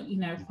were, you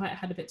know, quite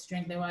had a bit to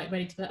drink. They were like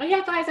ready to go. Oh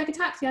yeah, guys, like a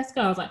taxi. Let's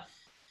go. I was like,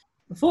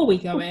 before we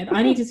go in,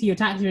 I need to see your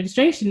taxi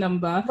registration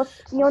number.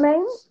 What's your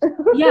name?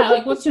 Yeah,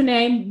 like, what's your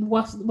name?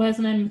 Where's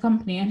the name of the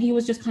company? And he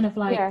was just kind of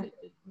like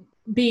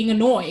being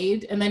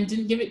annoyed, and then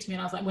didn't give it to me.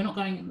 And I was like, we're not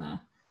going in there.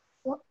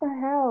 What the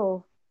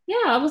hell?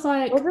 Yeah, I was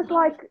like, was this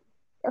like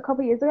a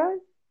couple years ago?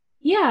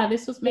 Yeah,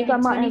 this was maybe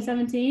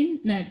 2017.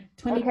 No,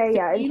 2015. Okay,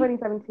 yeah, in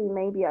 2017,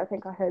 maybe. I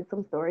think I heard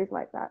some stories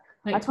like that.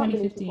 Like I can't 2015.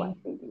 believe people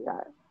actually do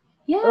that.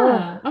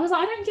 Yeah, I was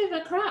like, I don't give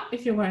a crap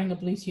if you're wearing a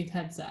Bluetooth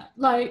headset.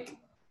 Like,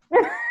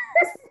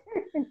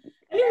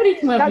 anybody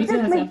can wear a Bluetooth headset. That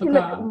just makes you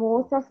look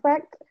more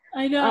suspect.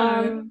 I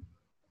know.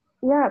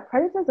 Yeah,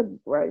 predators are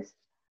gross.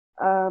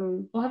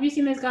 Well, have you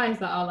seen those guys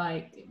that are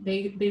like,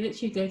 they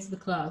literally go to the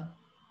club,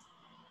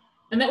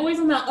 and they're always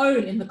on their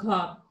own in the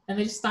club, and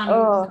they just stand in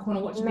the corner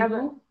watching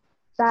people?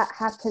 That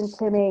happened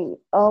to me.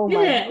 Oh my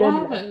goodness. What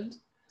happened?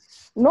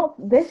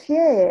 Not this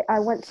year. I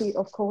went to,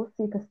 of course,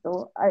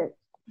 Superstore. I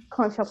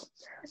can't shop.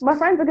 My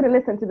friends are going to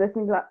listen to this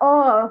and be like,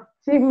 oh,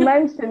 she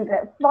mentioned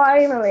it,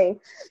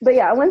 finally. But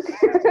yeah, I went to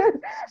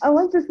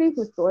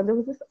Superstore, and there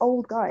was this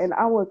old guy, and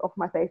I was off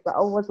my face, but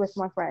I was with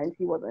my friend.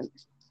 He wasn't.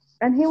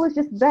 And he was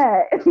just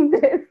there in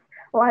this,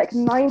 like,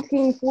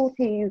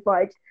 1940s,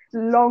 like,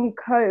 long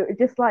coat,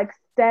 just, like,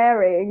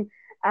 staring.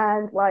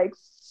 And, like,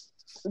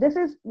 this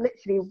is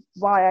literally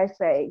why I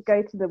say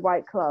go to the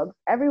right club.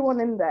 Everyone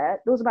in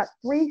there was about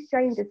 3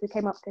 strangers who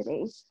came up to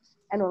me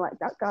and were like,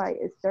 that guy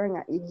is staring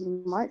at you.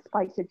 He might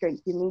spike your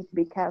drink. You need to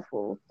be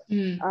careful.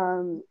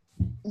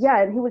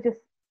 Yeah, and he was just,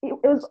 it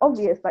was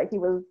obvious that he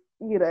was,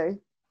 you know,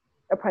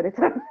 a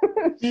predator.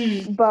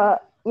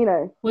 But, you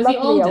know, was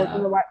luckily he older? I was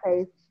in the right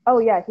place. Oh,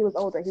 yeah, he was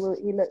older. He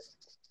looked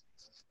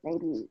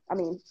maybe, I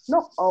mean,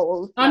 not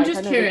old. I'm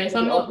just curious.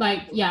 I'm not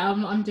like,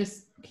 I'm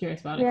just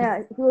curious about it. Yeah,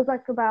 he was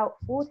like about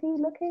 40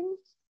 looking.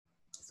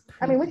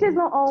 I mean, which is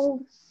not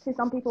old to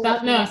some people.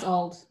 No, it's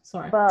old.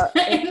 Sorry. But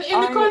in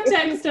the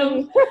context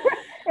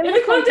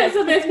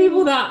of there's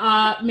people that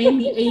are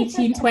maybe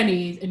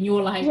 1820s and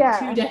you're like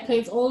 2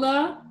 decades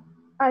older.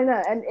 I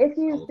know, and if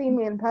you see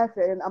me in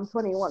person, I'm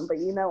 21, but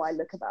you know I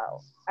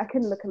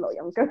can look a lot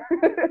younger.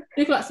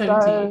 You look like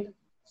 17.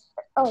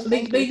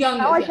 The youngest.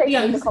 Now I take it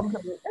as a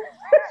compliment.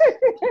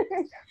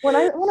 when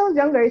I was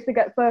younger, I used to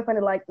get so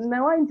offended, like,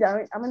 no, I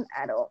don't. I'm an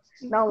adult.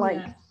 Now I'm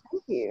like,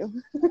 thank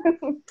you.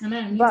 I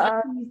know.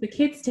 But the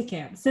kids'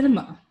 ticket at the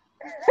cinema.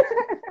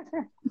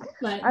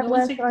 Like, I've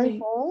learned going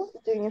for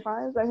junior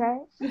fives, okay?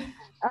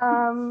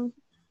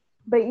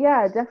 But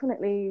yeah,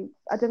 definitely.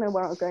 I don't know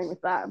where I was going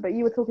with that, but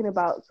you were talking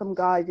about some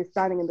guy just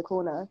standing in the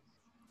corner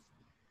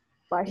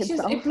by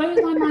himself. It blows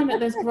my mind that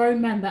there's grown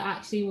men that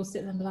actually will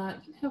sit there and be like,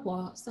 you know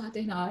what,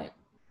 Saturday night,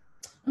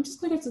 I'm just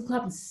going to go to the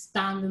club and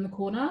stand in the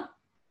corner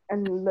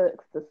and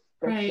look suspicious.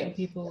 Right,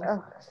 people.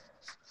 Ugh.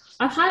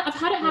 I've had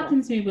it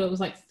happen to me, but it was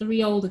like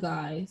 3 older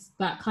guys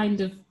that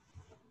kind of,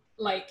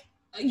 like,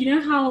 you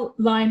know how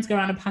lions go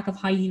around a pack of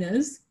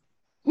hyenas?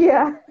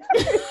 Yeah.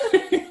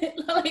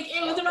 Like,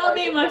 it was around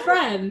me and my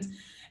friend,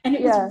 and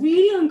it was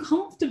really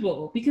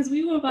uncomfortable because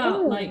we were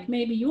about like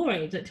maybe your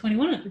age, like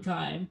 21 at the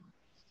time,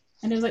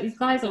 and it was like these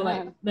guys are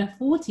like their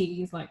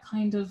 40s, like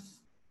kind of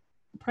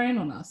preying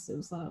on us. It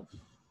was like,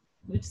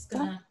 we're just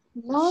gonna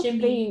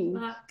shimmy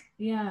back.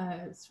 Yeah,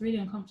 it's really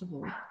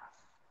uncomfortable.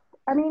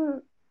 I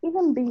mean,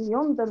 even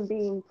beyond them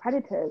being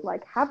predators,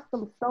 like, have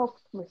some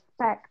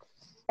self-respect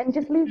and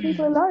just leave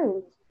people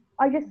alone.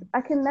 I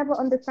can never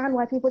understand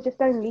why people just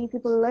don't leave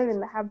people alone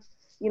and have,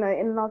 you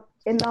know,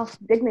 enough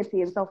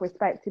dignity and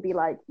self-respect to be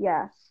like,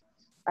 yeah,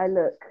 I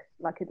look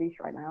like a douche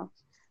right now.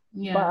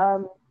 Yeah.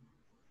 But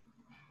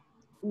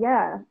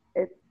yeah,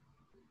 it's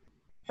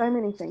so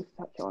many things to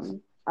touch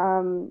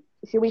on.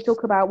 Should we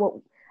talk about what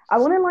I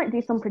want to, like,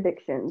 do some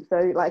predictions,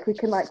 so like we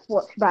can, like,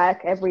 watch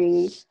back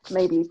every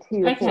maybe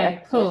 2 or 4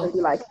 episodes and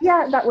be like,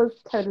 yeah, that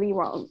was totally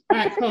wrong. All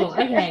right, cool.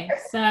 Okay,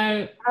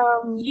 so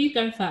you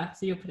go first.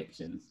 So your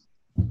predictions.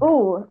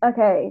 Oh,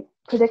 okay.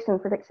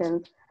 Predictions.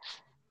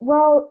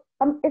 Well,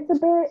 it's a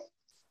bit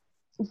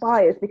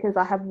biased because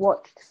I have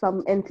watched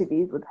some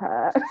interviews with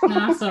her. No,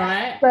 that's all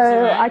right.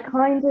 So I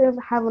kind of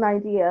have an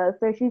idea.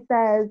 So she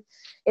says,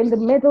 in the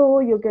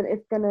middle, you're gonna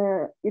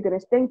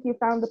think you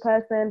found the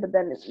person, but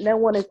then no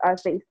one is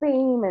as they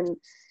seem, and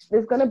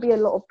there's gonna be a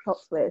lot of plot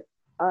twists.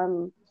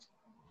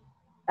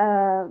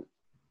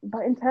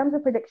 But in terms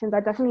of predictions, I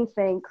definitely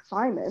think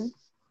Simon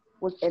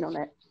was in on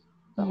it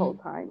the whole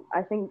time.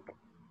 I think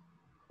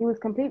he was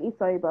completely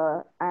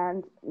sober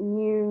and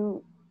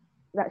knew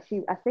that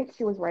I think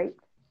she was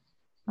raped.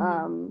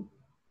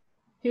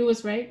 Who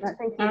was raped? I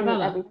think he knew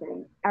Arabella.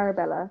 everything.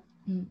 Arabella.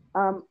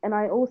 And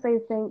I also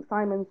think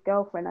Simon's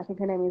girlfriend, I think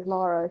her name is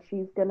Laura,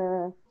 she's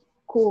gonna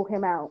call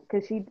him out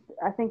because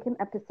I think in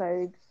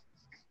episode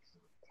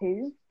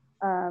 2,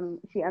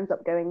 she ends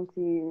up going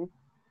to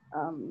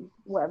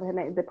whatever her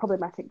name, the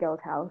problematic girl's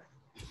house.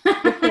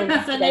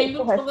 That's her name,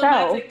 the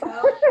problematic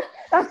girl.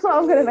 That's what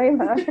I'm gonna name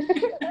her.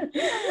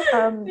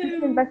 Just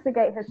to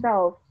investigate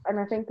herself, and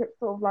I think it's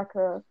sort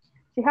of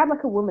she had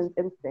like a woman's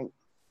instinct.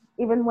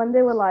 Even when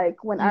they were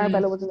like, when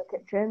Arabella was in the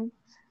kitchen,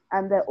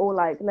 and they're all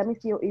like, "Let me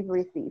see your Uber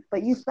receipts."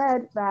 But you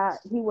said that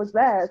he was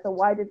there, so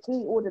why did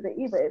he order the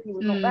Uber if he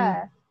was not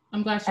there?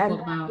 I'm glad she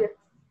called him out.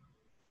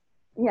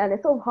 Yeah, and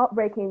it's sort of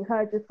heartbreaking.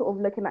 Her just sort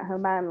of looking at her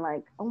man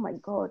like, "Oh my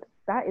god,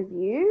 that is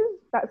you?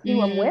 That's who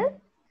I'm with."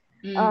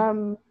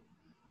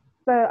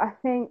 So I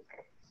think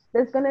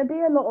there's gonna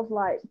be a lot of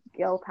like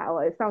girl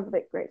power. It sounds a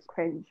bit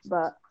cringe,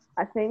 but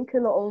I think a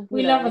lot of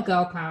we love a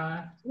girl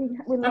power.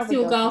 That's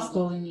your girl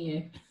schooling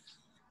you.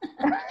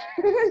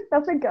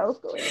 That's a girl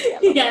story.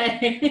 Yeah,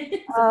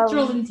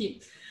 trolling you.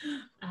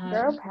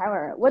 Girl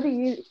power. What do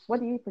you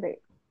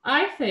predict?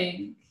 I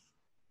think,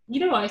 you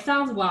know what? It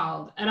sounds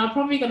wild, and I'm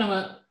probably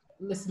gonna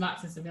listen back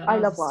to this again. I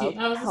love wild.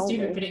 That was a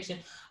stupid prediction.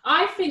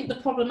 I think the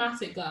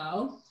problematic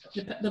girl,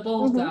 the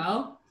bald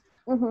girl,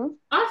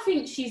 I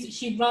think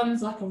she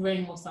runs like a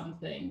ring or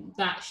something.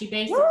 That she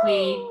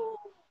basically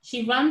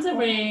she runs a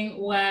ring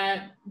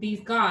where these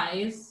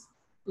guys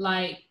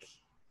like.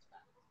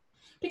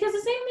 Because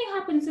the same thing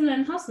happens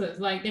in Hustlers.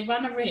 Like, they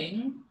run a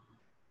ring.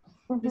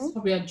 This is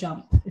probably a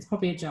jump. It's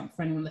probably a jump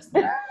for anyone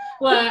listening.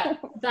 Where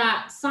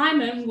that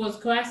Simon was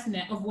coercing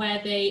it, of where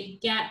they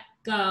get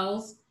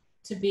girls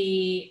to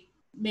be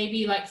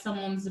maybe like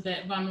someone's a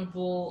bit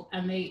vulnerable,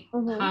 and they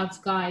have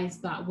guys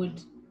that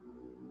would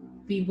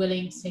be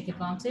willing to take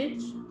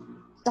advantage.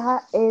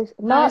 That is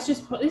not.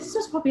 This is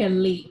just probably a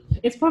leap.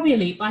 It's probably a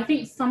leap. I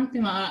think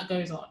something like that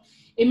goes on.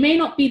 It may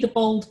not be the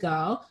bold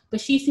girl,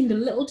 but she seemed a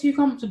little too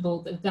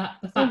comfortable with the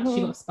fact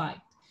she got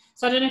spiked.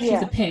 So I don't know if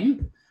she's a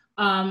pimp.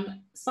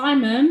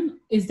 Simon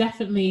is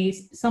definitely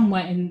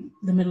somewhere in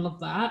the middle of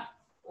that,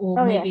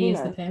 or maybe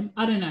he's the pimp.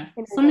 I don't know.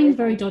 Something's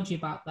very dodgy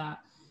about that.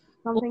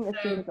 Something is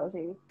super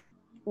dodgy.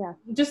 Yeah.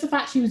 Just the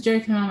fact she was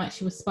joking around like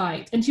she was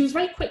spiked, and she was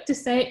very quick to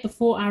say it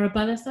before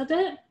Arabella said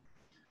it.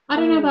 I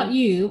don't know about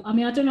you. I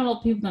mean, I don't know a lot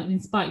of people that have been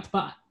spiked,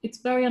 but it's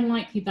very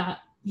unlikely that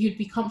you'd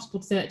be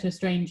comfortable to say it to a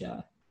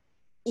stranger.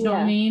 Do you know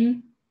what I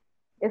mean?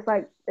 It's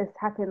like it's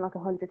happened like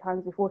 100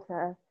 times before to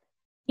her.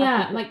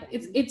 Yeah, like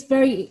it's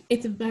very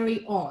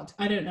odd.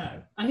 I don't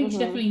know. I think she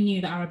definitely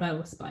knew that Arabella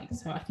was spiked,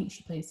 so I think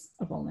she plays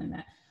a role in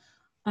it.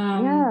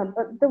 Yeah,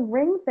 but the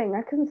ring thing,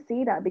 I couldn't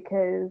see that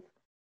because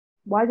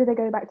why did they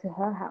go back to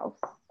her house?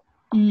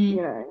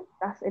 You know,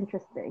 that's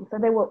interesting. So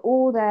they were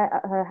all there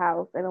at her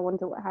house, and I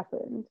wonder what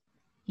happened.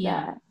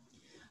 Yeah.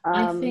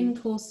 I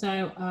think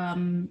also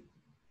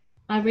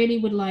I really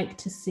would like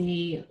to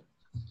see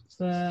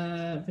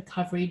the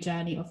recovery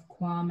journey of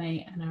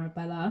Kwame and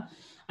Arabella.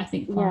 I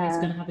think Kwame's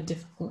going to have a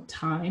difficult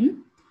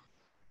time.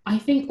 I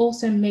think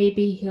also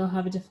maybe he'll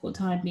have a difficult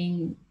time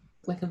being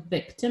like a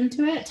victim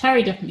to it.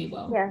 Terry definitely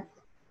will. Yeah.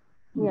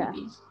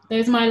 Maybe.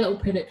 There's my little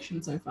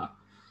prediction so far.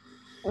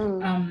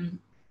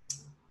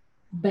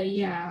 But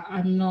yeah,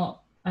 I'm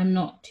not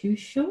too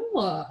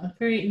sure. I'm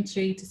very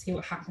intrigued to see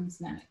what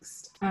happens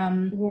next.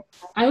 I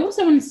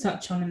also wanted to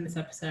touch on in this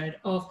episode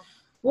of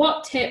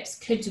what tips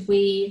do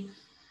we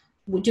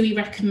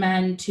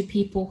recommend to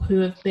people who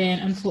have been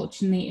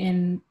unfortunately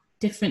in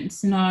different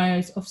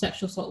scenarios of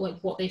sexual assault, like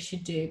what they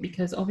should do,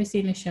 because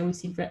obviously in the show we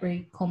see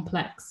very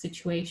complex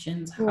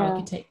situations, how it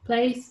can take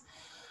place,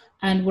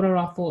 and what are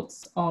our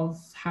thoughts of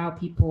how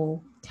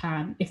people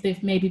can, if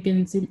they've maybe been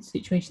in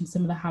situations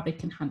similar, how they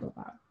can handle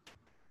that.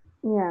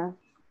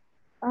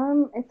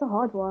 It's a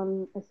hard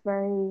one.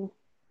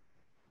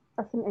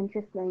 That's an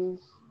interesting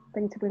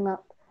thing to bring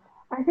up.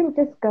 I think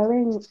just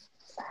going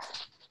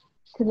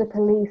to the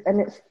police,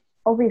 and it's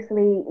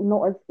obviously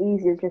not as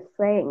easy as just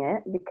saying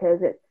it,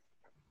 because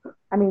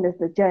there's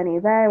the journey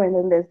there, and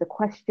then there's the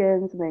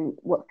questions, and then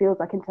what feels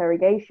like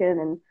interrogation,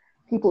 and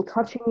people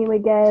touching you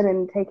again,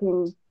 and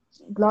taking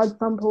blood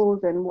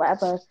samples and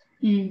whatever.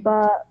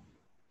 But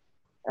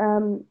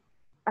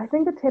I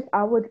think the tip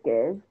I would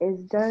give is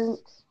don't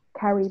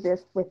carry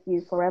this with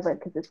you forever,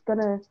 because it's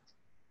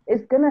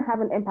gonna have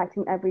an impact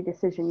in every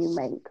decision you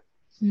make.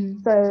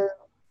 So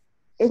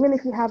even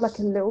if you have like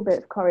a little bit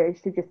of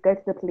courage to just go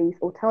to the police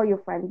or tell your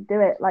friend, do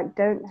it. Like,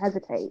 don't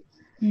hesitate.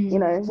 You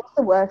know, what's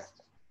the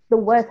worst? The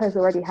worst has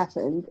already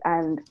happened,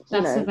 and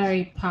that's a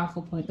very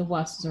powerful point. The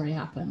worst has already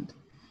happened.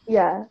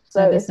 Yeah,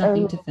 so there's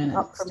nothing to finish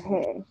up from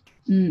here.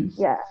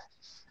 Yeah,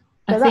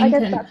 so I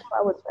guess that's what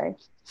I would say.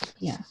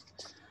 Yeah.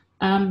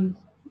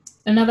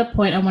 Another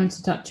point I wanted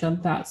to touch on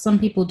that some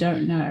people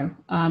don't know,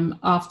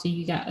 after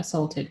you get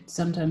assaulted,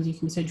 sometimes you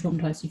can be so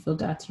traumatized you feel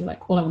dirty. You're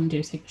like, all I want to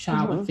do is take a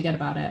shower and forget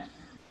about it.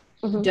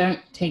 Don't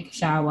take a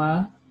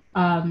shower.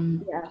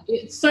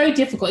 It's so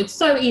difficult. It's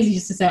so easy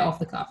just to say it off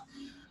the cuff.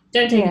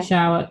 don't take a Yeah.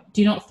 shower.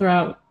 Do not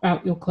throw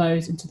out your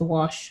clothes into the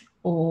wash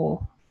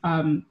or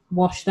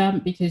wash them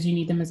because you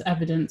need them as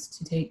evidence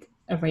to take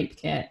a rape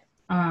kit.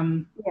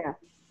 Yeah.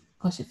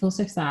 Gosh, it feels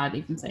so sad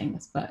even saying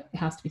this, but it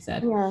has to be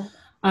said. Yeah.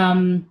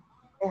 Um,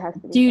 It has to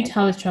be do said.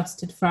 tell a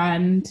trusted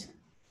friend.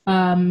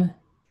 Um,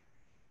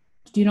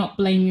 do not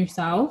blame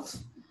yourself.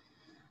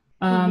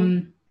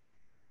 Mm-hmm.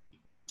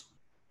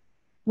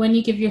 When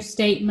you give your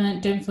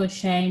statement, don't feel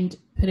ashamed.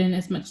 Put in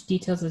as much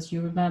details as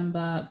you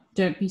remember.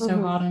 Don't be so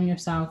Mm-hmm. hard on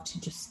yourself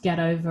to just get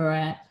over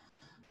it.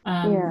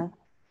 Yeah.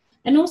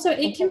 And also, And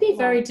it can take be it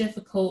very out.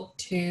 difficult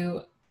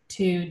to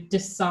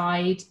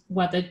decide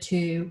whether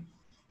to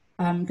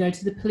go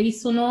to the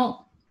police or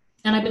not.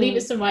 And I believe Mm.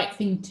 it's the right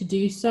thing to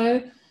do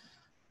so.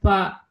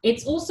 But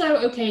it's also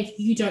okay if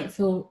you don't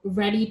feel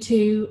ready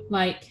to,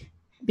 like,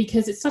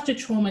 because it's such a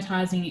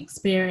traumatizing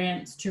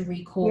experience to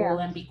recall Yeah.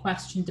 and be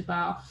questioned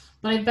about.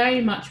 But I very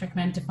much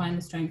recommend to find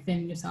the strength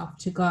in yourself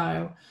to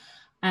go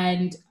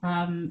and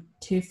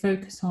to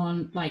focus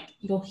on like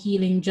your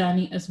healing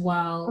journey as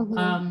well.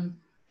 Mm-hmm.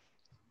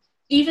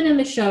 Even in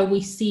the show,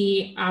 we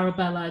see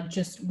Arabella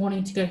just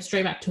wanting to go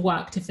straight back to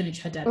work to finish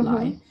her Mm-hmm.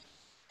 deadline,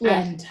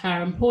 Yeah. and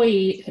her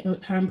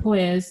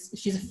employers,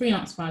 she's a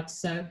freelance writer,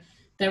 so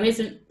there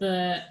isn't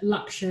the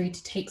luxury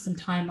to take some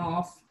time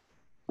off.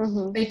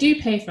 Mm-hmm. They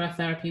do pay for her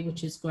therapy,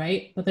 which is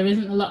great, but there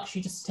isn't the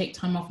luxury just to take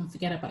time off and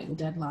forget about your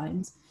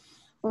deadlines.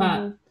 But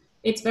Mm-hmm.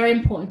 it's very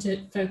important to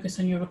focus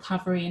on your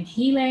recovery and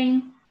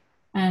healing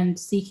and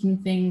seeking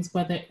things,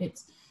 whether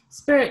it's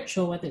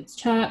spiritual, whether it's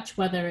church,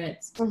 whether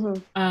it's Mm-hmm.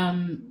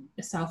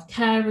 a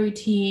self-care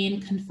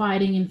routine,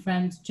 confiding in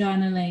friends,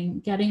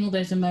 journaling, getting all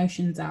those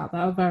emotions out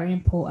that are very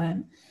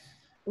important.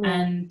 Yeah.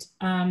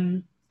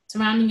 And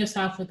surrounding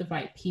yourself with the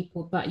right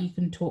people that you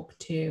can talk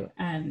to,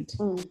 and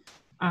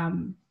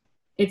Mm.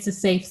 it's a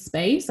safe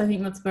space. I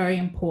think that's very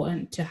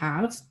important to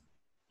have.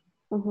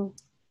 Mm-hmm.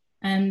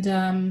 And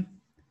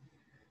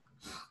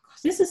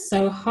this is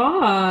so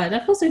hard.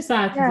 I feel so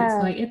sad because it's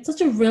Yeah. like it's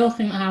such a real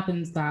thing that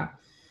happens that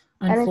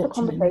And it's a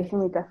unfortunately. conversation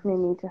we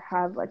definitely need to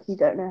have. Like, you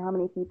don't know how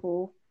many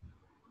people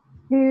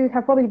who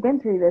have probably been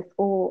through this,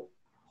 or,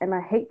 and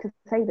I hate to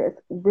say this,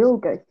 will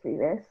go through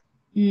this,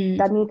 Mm,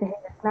 that need to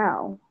hear this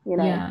now, you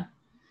know? yeah.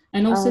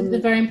 And also the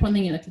Um, very important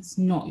thing is like it's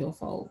not your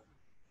fault.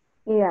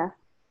 yeah,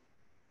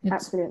 It's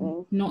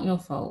absolutely. not your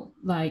fault.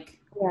 Like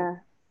Yeah.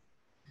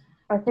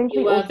 I think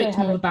you we were a also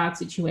victim have of a a, bad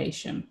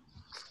situation.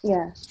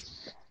 yeah,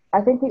 I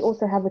think we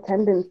also have a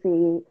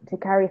tendency to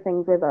carry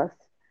things with us,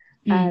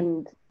 Mm,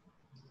 and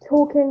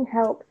talking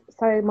helps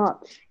so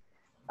much.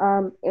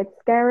 It's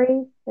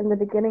scary in the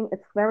beginning,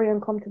 it's very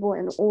uncomfortable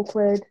and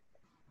awkward,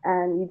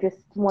 and you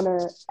just want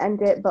to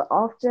end it. But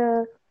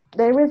after,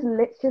 there is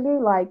literally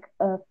like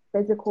a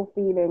physical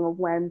feeling of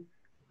when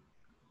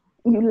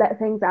you let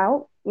things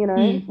out, you know,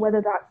 mm, whether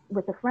that's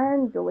with a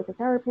friend or with a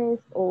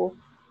therapist or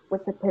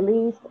with the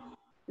police.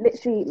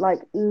 Literally,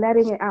 like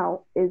letting it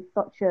out is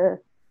such a,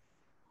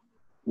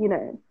 you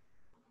know,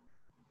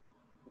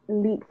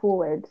 leap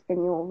forward in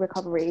your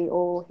recovery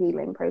or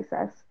healing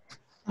process.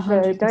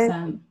 So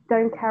 100%.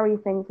 don't carry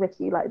things with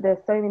you. Like,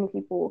 there's so many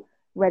people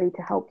ready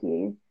to help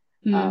you.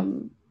 Mm,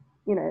 Um,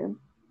 you know,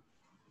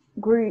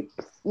 groups,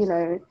 you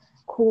know,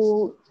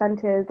 call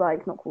centers,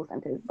 like not call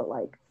centers, but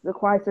like the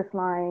crisis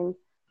line.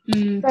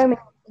 mm. So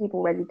many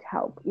people ready to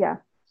help. Yeah.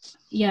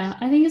 Yeah,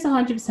 I think it's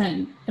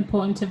 100%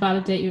 important to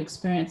validate your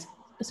experience,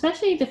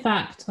 especially the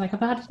fact, like, I've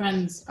had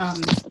friends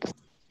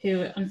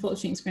who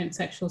unfortunately experienced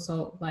sexual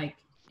assault, like,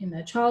 in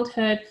their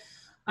childhood,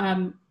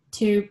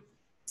 to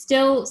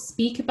still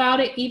speak about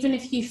it, even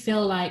if you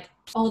feel like,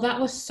 oh, that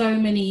was so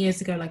many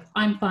years ago, like,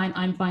 I'm fine,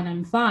 I'm fine,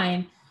 I'm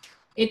fine.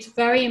 It's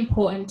very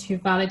important to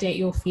validate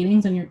your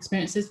feelings and your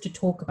experiences, to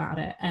talk about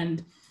it,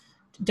 and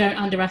don't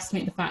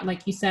underestimate the fact,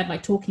 like you said,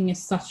 like, talking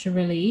is such a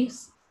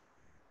release.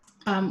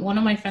 One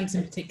of my friends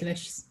in particular,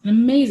 she's an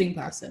amazing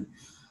person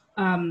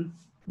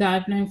that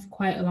I've known for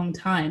quite a long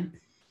time.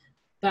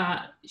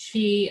 That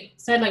she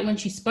said, like, when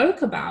she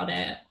spoke about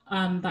it,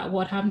 that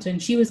what happened to her,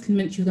 and she was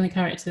convinced she was going to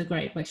carry it to the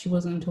grave, like she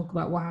wasn't going to talk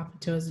about what happened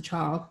to her as a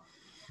child.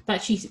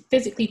 That she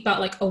physically felt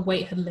like a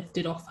weight had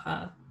lifted off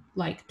her,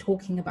 like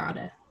talking about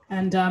it,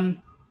 and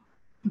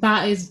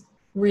that is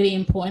really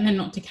important, and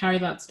not to carry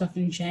that stuff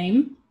in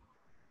shame,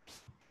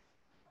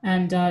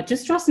 and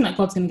just trusting that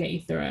God's going to get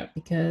you through it,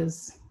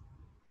 because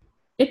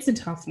it's a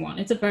tough one.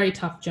 It's a very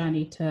tough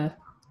journey to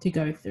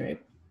go through.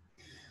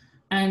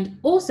 And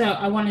also,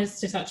 I wanted us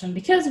to touch on,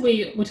 because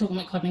we're talking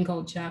about clubbing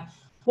culture,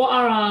 what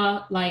are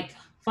our like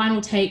final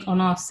take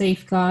on our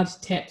safeguard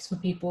tips for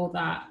people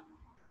that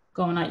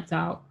go on nights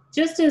out,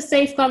 just to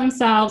safeguard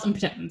themselves and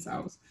protect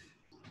themselves?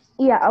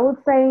 Yeah, I would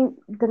say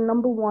the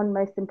number one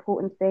most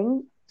important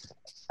thing,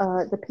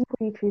 the people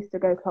you choose to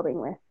go clubbing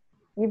with.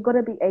 You've got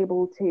to be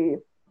able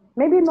to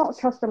maybe not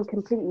trust them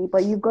completely,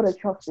 but you've got to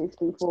trust these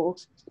people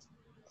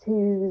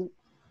to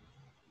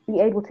be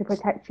able to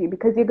protect you,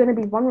 because you're going to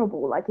be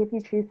vulnerable. Like, if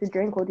you choose to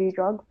drink or do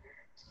drugs,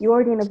 you're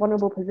already in a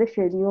vulnerable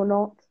position. You're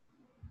not,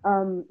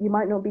 you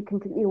might not be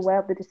completely aware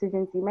of the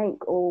decisions you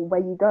make or where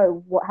you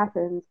go, what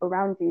happens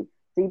around you.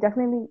 So you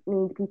definitely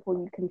need people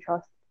you can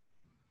trust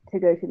to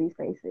go to these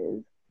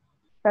places,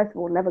 first of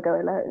all, never go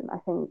alone. I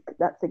think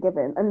that's a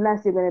given,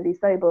 unless you're going to be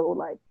sober or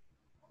like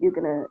you're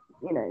going to,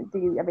 you know,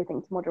 do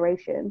everything to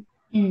moderation.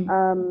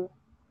 So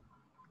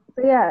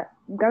yeah,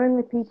 going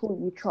with people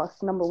you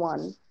trust, number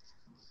one,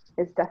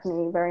 is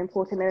definitely very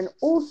important. And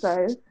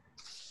also,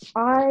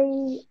 I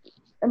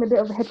am a bit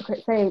of a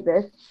hypocrite saying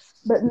this,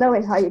 but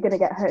knowing how you're going to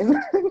get home.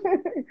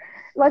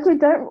 Like, we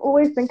don't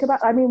always think about,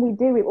 I mean, we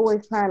do, we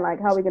always plan like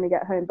how we're going to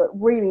get home, but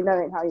really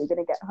knowing how you're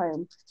going to get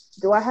home.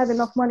 Do I have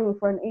enough money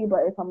for an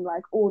Uber if I'm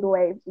like all the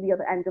way to the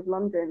other end of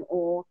London,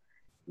 or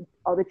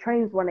are the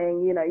trains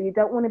running? You know, you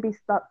don't want to be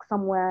stuck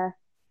somewhere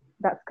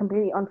that's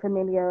completely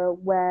unfamiliar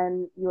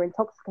when you're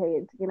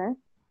intoxicated, you know?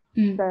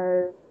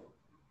 So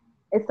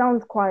it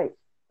sounds quite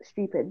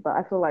stupid, but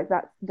I feel like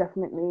that's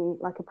definitely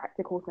like a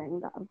practical thing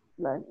that I've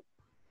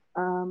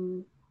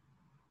learned.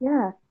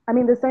 Yeah, I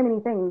mean, there's so many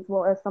things.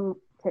 What are some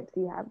tips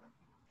you have?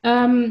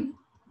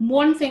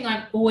 One thing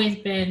I've always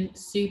been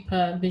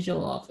super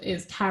visual of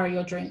is carry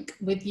your drink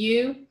with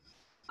you.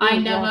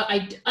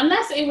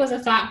 Unless it was a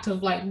fact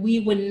of like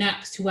we were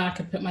next to where I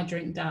could put my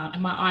drink down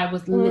and my eye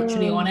was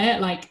literally on it.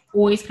 Like,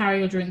 always carry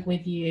your drink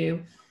with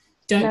you.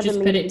 Don't Never just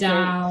put it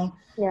down.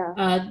 Drinks.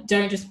 Yeah.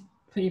 Don't just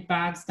put your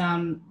bags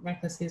down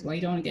recklessly as well. You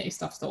don't want to get your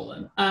stuff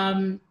stolen.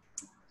 I'm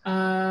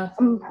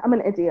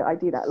an idiot. I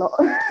do that a lot.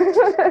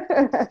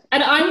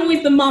 And I'm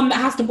always the mum that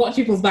has to watch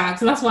people's bags.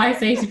 So that's why I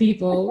say to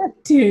people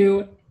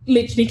to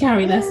literally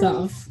carry their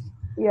stuff.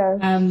 Yeah.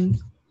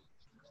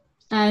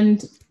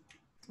 And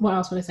what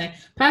else would I say?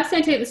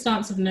 Personally, I take the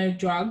stance of no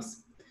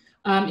drugs.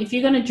 If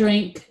you're going to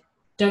drink,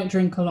 don't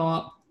drink a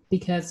lot,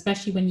 because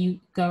especially when you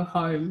go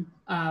home,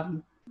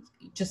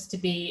 just to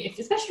be,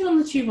 especially on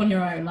the tube on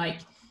your own, like,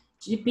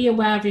 be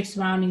aware of your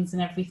surroundings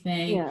and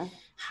everything,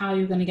 how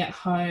you're going to get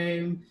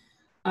home.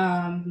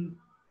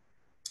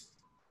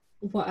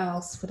 What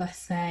else would I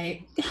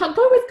say?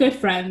 Go with good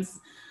friends.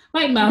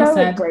 Like Mel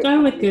said,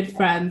 go with good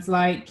friends.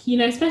 Like, you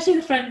know, especially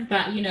the friends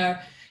that, you know,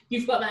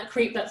 you've got that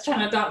creep that's trying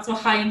to dance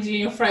behind you,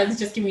 your friends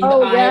just giving you the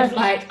eye of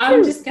like,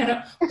 I'm just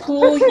gonna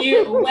pull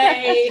you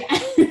away.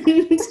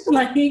 And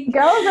like,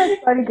 girls are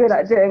so good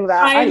at doing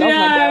that. I know.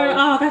 Love my girls.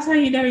 Oh, that's how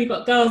you know you've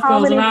got girls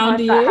around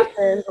you. That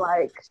happens,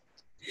 like,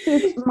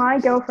 she's my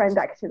girlfriend,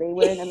 actually.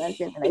 We're in a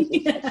lesbian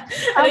relationship.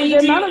 The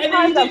amount of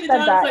times I've said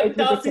that, like,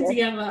 dancing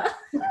together.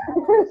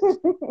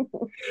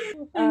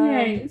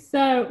 Okay,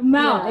 so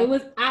Mel, it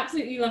was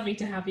absolutely lovely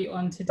to have you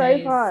on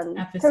today's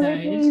episode. Can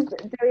we please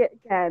do it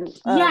again?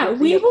 Yeah,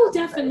 we will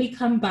definitely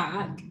come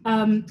back.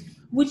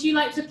 Would you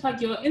like to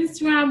plug your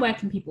Instagram? Where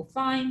can people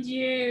find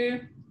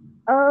you?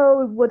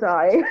 Oh, would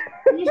I?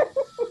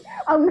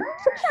 Are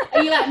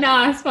you like,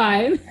 no, it's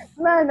fine.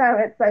 No,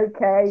 it's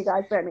okay. You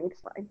guys don't need to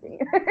find me.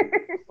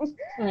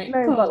 Right,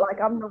 no, cool. but like,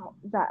 I'm not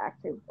that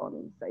active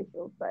on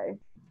social, so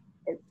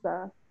it's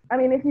I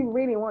mean, if you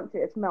really want to,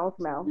 it's Mel's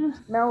Mel.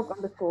 Mel's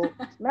 _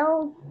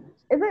 Mel.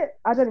 Is it?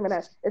 I don't even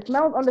know. It's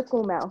Mel's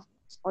 _ Mel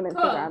on Instagram,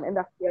 cool. And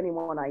that's the only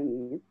one I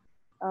use.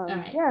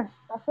 Right. Yeah,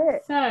 that's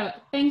it. So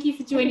thank you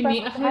for joining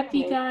me. I hope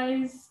you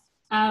guys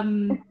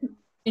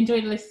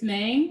enjoyed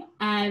listening,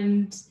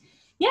 and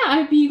yeah,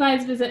 I hope you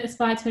guys visit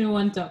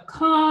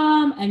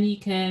aspire21.com, and you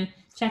can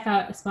check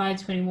out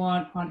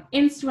Aspire21 on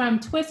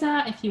Instagram,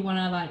 Twitter, if you want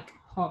to like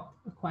pop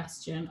a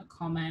question, a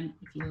comment,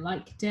 if you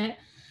liked it.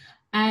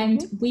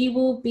 And we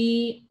will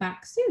be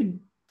back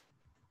soon.